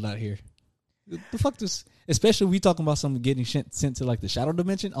real world out here. The fuck this, especially if we talking about someone getting sent to like the shadow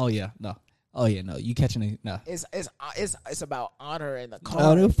dimension. Oh yeah, no. Oh yeah, no, you catching it? No, it's about honor and the oh,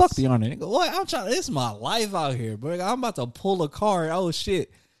 cards. dude, fuck the honor. Nigga. What? I'm trying. This is my life out here, bro. I'm about to pull a card. Oh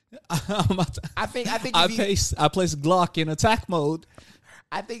shit! I'm about to, I think I place Glock in attack mode.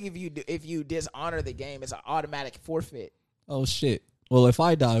 I think if you dishonor the game, it's an automatic forfeit. Oh shit! Well, if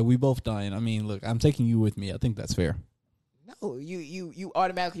I die, we both die. And I mean, look, I'm taking you with me. I think that's fair. No, you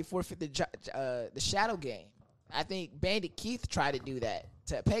automatically forfeit the shadow game. I think Bandit Keith tried to do that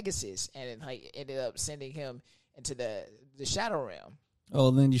to Pegasus, and it like ended up sending him into the shadow realm.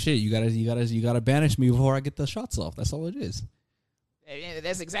 Oh, then you gotta banish me before I get the shots off. That's all it is. And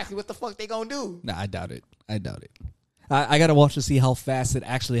that's exactly what the fuck they gonna do. Nah, I doubt it. I gotta watch to see how fast it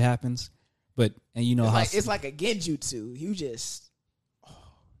actually happens. But and you know it's like a genjutsu. You just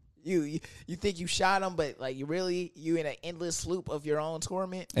you think you shot him, but like you in an endless loop of your own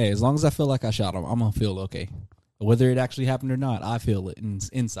torment. Hey, as long as I feel like I shot him, I'm gonna feel okay. Whether it actually happened or not, I feel it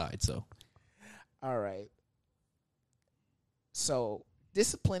inside. So, all right. So,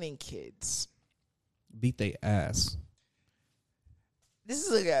 disciplining kids, beat they ass. This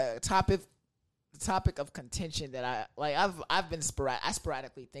is like a topic of contention that I've been I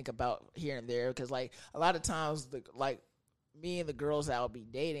sporadically think about here and there, because like a lot of times me and the girls that I'll be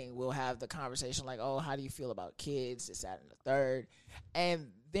dating will have the conversation like, oh, how do you feel about kids, this, that, and the third,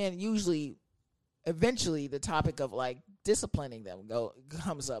 and then usually, eventually, the topic of like disciplining them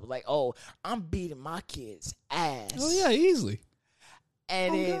comes up. Like, oh, I'm beating my kids' ass. Oh yeah, easily.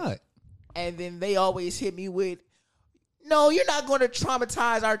 And then, God. and then they always hit me with, "No, you're not going to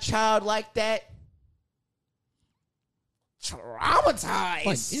traumatize our child like that." Traumatize?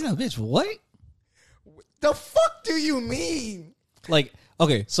 Like, bitch, what? The fuck do you mean? Like,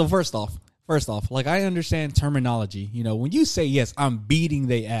 okay, so first off, like, I understand terminology. When you say, yes, I'm beating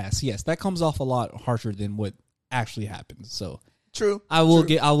they ass, yes, that comes off a lot harsher than what actually happens. So true. I will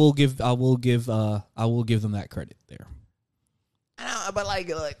give them that credit there. But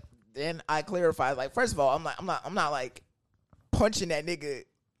like then I clarify. Like, first of all, I'm not like punching that nigga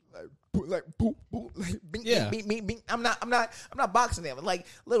like boop boop like bing, bing, bing, bing. I'm not boxing them. Like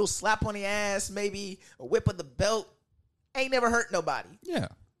little slap on the ass, maybe a whip of the belt. Ain't never hurt nobody. Yeah.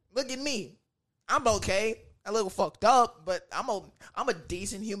 Look at me. I'm okay. A little fucked up, but I'm a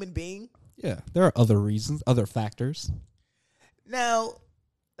decent human being. Yeah. There are other reasons, other factors. Now,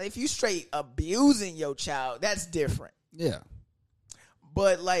 if you straight abusing your child, that's different. Yeah.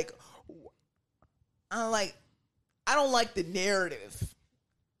 But like I don't like the narrative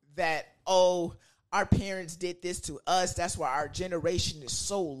that, oh, our parents did this to us. That's why our generation is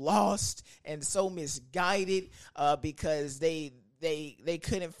so lost and so misguided because they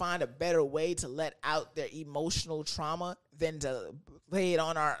couldn't find a better way to let out their emotional trauma than to lay it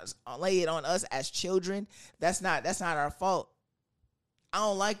on us as children. That's not our fault. I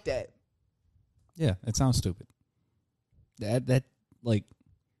don't like that. Yeah, it sounds stupid. That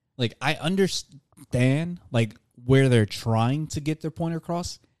like I understand like where they're trying to get their point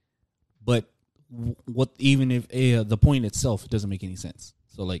across, but what even if the point itself doesn't make any sense.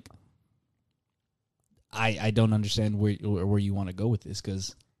 So like I don't understand where you want to go with this,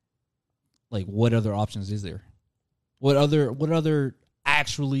 because like what other options is there? What other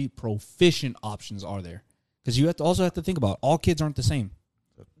actually proficient options are there? Because you also have to think about all kids aren't the same.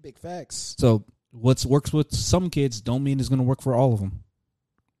 Big facts. So what works with some kids don't mean it's going to work for all of them.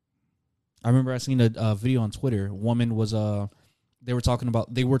 I remember I seen a video on Twitter. A woman was they were talking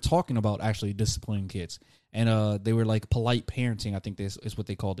about actually disciplining kids, and they were like polite parenting. I think this is what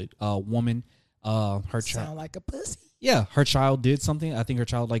they called it. Woman, her child sound like a pussy. Yeah, her child did something. I think her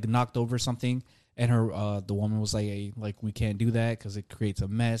child like knocked over something, and the woman was like, hey, like we can't do that because it creates a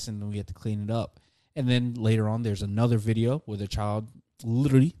mess, and then we have to clean it up. And then later on, there's another video where the child,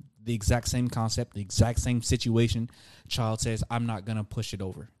 literally the exact same concept, the exact same situation. Child says, "I'm not gonna push it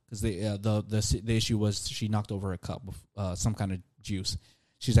over." Because the issue was she knocked over a cup of some kind of juice.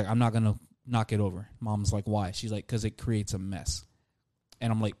 She's like, "I'm not gonna knock it over." Mom's like, "Why?" She's like, "Because it creates a mess."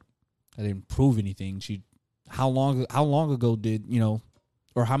 And I'm like, I didn't prove anything. How long ago did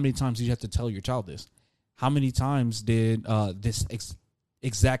or how many times did you have to tell your child this? How many times did this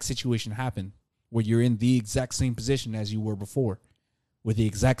exact situation happen where you're in the exact same position as you were before, with the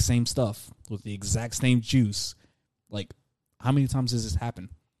exact same stuff, with the exact same juice? Like, how many times does this happen?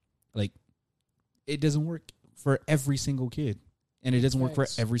 Like, it doesn't work for every single kid, and it doesn't work for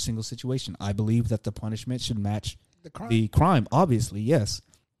every single situation. I believe that the punishment should match the crime. Obviously, yes.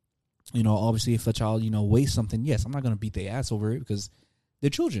 Obviously, if a child, wastes something, yes, I'm not going to beat their ass over it because they're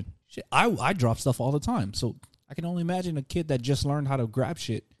children. Shit, I drop stuff all the time. So I can only imagine a kid that just learned how to grab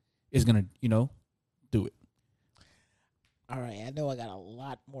shit is going to, do it. All right, I know I got a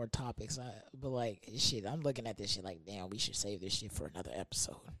lot more topics, but like, shit, I'm looking at this shit like, damn, we should save this shit for another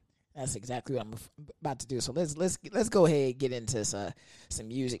episode. That's exactly what I'm about to do. So let's go ahead and get into some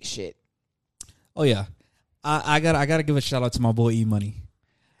music shit. Oh yeah, I gotta give a shout out to my boy E Money.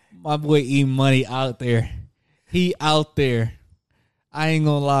 My boy E Money out there. He out there. I ain't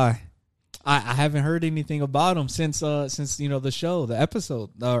gonna lie. I haven't heard anything about him since the show, the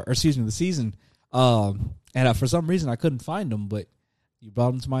episode, the season. And for some reason I couldn't find him, but you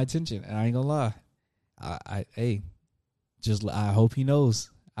brought him to my attention, and I ain't gonna lie. I hope he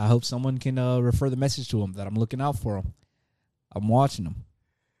knows. I hope someone can refer the message to him that I'm looking out for him. I'm watching him.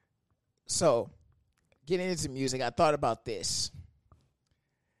 So, getting into music, I thought about this.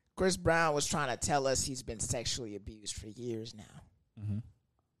 Chris Brown was trying to tell us he's been sexually abused for years now. Mm-hmm.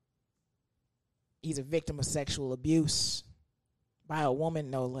 He's a victim of sexual abuse by a woman,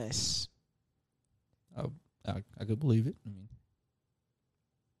 no less. I could believe it.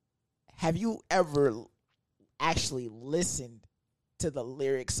 Have you ever actually listened to the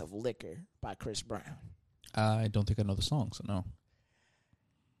lyrics of Liquor by Chris Brown? I don't think I know the song, so no.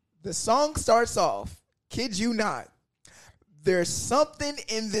 The song starts off, kid you not, there's something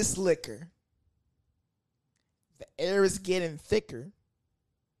in this liquor. The air is getting thicker.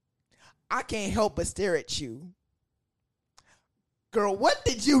 I can't help but stare at you. Girl, what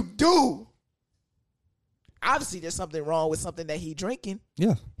did you do? Obviously, there's something wrong with something that he drinking.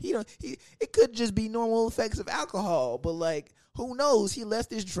 Yeah. It could just be normal effects of alcohol, but like, who knows? He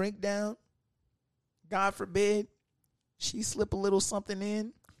left his drink down. God forbid she slip a little something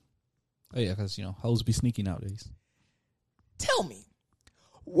in. Oh, yeah, because, hoes be sneaky nowadays. Tell me,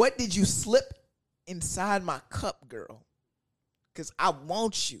 what did you slip inside my cup, girl? Because I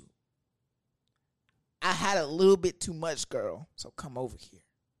want you. I had a little bit too much, girl, so come over here.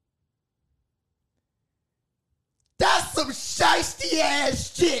 That's some shiesty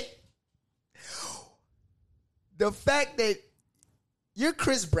ass shit. The fact that you're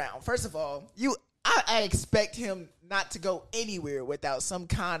Chris Brown, first of all, I expect him not to go anywhere without some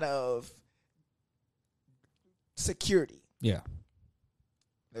kind of security. Yeah.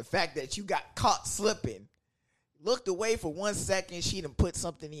 The fact that you got caught slipping, looked away for 1 second, she done put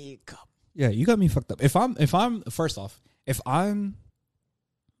something in your cup. Yeah, you got me fucked up. If I'm first off, if I'm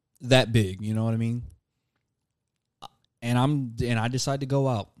that big, you know what I mean? And I decide to go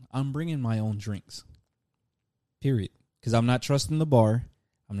out, I'm bringing my own drinks. Period. Because I'm not trusting the bar.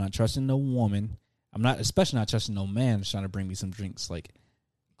 I'm not trusting no woman. I'm not, especially not trusting no man that's trying to bring me some drinks. Like,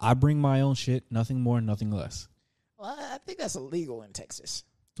 I bring my own shit, nothing more, nothing less. Well, I think that's illegal in Texas.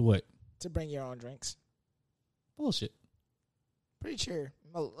 To what? To bring your own drinks. Bullshit. Pretty sure.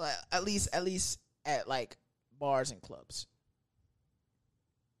 At least at like bars and clubs.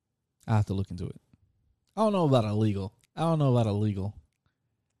 I have to look into it. I don't know about illegal.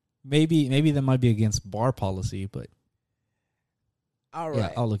 Maybe that might be against bar policy, but all right.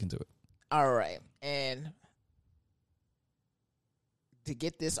 Yeah, I'll look into it. All right. And to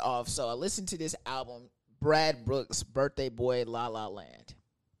get this off, so I listened to this album, Brad Brooks, Birthday Boy, La La Land.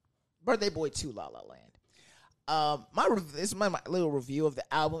 Birthday Boy 2, La La Land. This is my little review of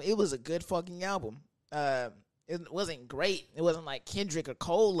the album. It was a good fucking album. It wasn't great. It wasn't like Kendrick or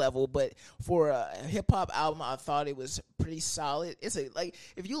Cole level, but for a hip hop album, I thought it was pretty solid. It's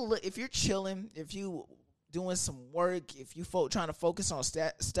if you're chilling, if you doing some work, if you trying to focus on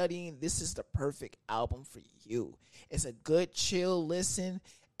studying, this is the perfect album for you. It's a good chill listen,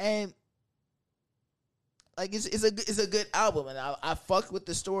 and like it's a good album, and I fucked with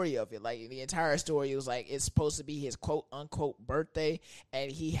the story of it. Like the entire story, it was like it's supposed to be his quote unquote birthday,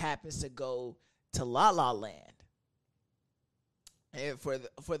 and he happens to go to La La Land. And for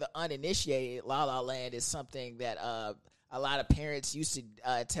the uninitiated, La La Land is something that a lot of parents used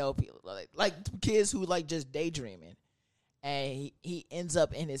to tell people, like kids who like just daydreaming, and he ends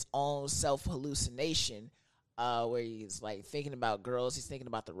up in his own self hallucination, where he's like thinking about girls, he's thinking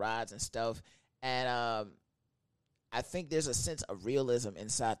about the rides and stuff, and I think there's a sense of realism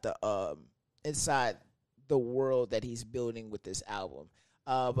inside the world that he's building with this album,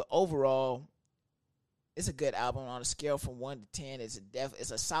 but overall, it's a good album. On a scale from 1 to 10,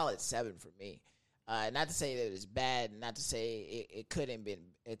 it's a solid 7 for me. Not to say that it's bad, not to say it could have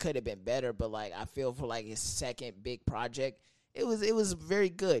been better, but like I feel for like his second big project, it was very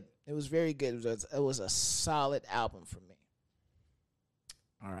good. It was very good. It was a solid album for me.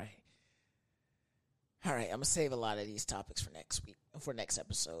 All right. I'm gonna save a lot of these topics for next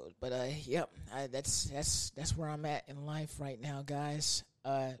episode. But that's where I'm at in life right now, guys.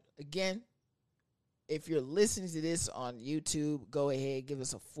 Again, if you're listening to this on YouTube, go ahead, give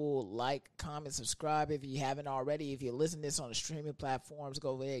us a full like, comment, subscribe if you haven't already. If you're listening to this on the streaming platforms,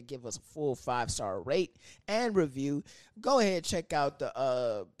 go ahead, give us a full 5-star rate and review. Go ahead, check out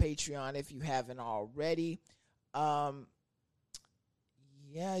the Patreon if you haven't already. Do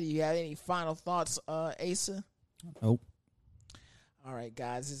you have any final thoughts, Asa? Nope. All right,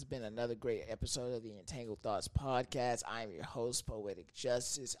 guys, this has been another great episode of the Entangled Thoughts podcast. I am your host, Poetic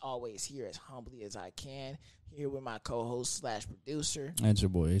Justice, always here as humbly as I can, here with my co-host / producer. That's your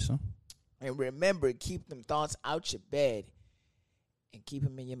boy, Asa. And remember, keep them thoughts out your bed and keep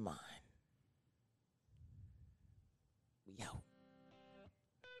them in your mind. We out.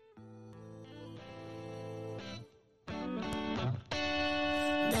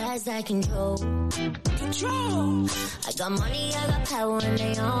 That's that control. I got money, I got power, and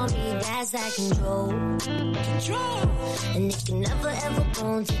they on me. That's that control. And it can never ever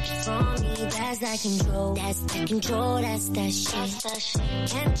go and take it from me. That's that control. That's that control. That's that shit.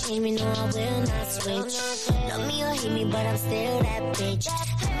 Can't change me, no, I will not switch. Love me or hate me, but I'm still that bitch.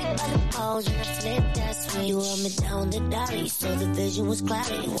 Happy by the balls when I flip that switch. You held me down the dolly, so the vision was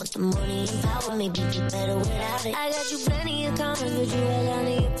cloudy. You want the money and power, maybe be better without it. I got you plenty of comments, but you held on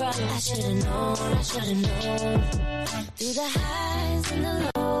to your problem. I should've known. Through the highs and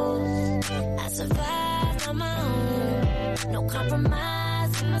the lows, I survived on my own. No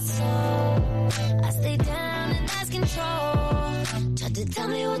compromise in my soul. I stay down. around and that's control. Tried to tell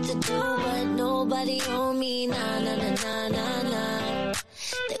me what to do, but nobody on me. Nah, nah, nah, nah, nah, nah.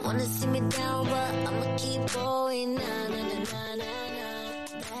 They wanna see me down, but I'ma keep going. Nah, nah, nah, nah, nah,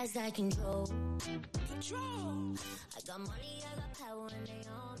 nah. That's that control. Control. I got money, I got power, and they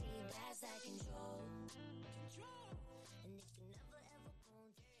on me. That's that control. Control. And if you never ever gon'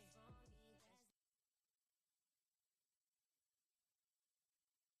 take it from me,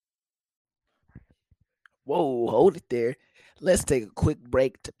 Whoa, hold it there. Let's take a quick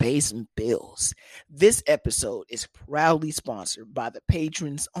break to pay some bills. This episode is proudly sponsored by the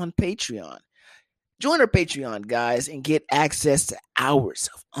patrons on Patreon. Join our Patreon, guys, and get access to hours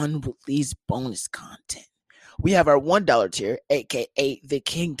of unreleased bonus content. We have our $1 tier, aka the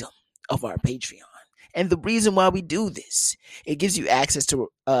kingdom of our Patreon. And the reason why we do this, it gives you access to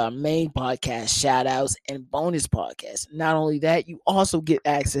main podcast shout outs and bonus podcasts. Not only that, you also get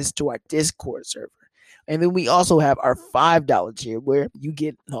access to our Discord server. And then we also have our $5 tier where you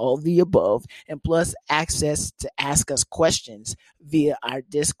get all the above and plus access to ask us questions via our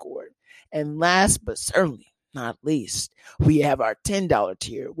Discord. And last but certainly not least, we have our $10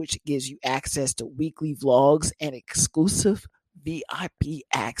 tier, which gives you access to weekly vlogs and exclusive VIP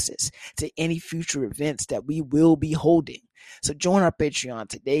access to any future events that we will be holding. So join our Patreon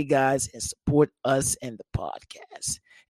today, guys, and support us and the podcast.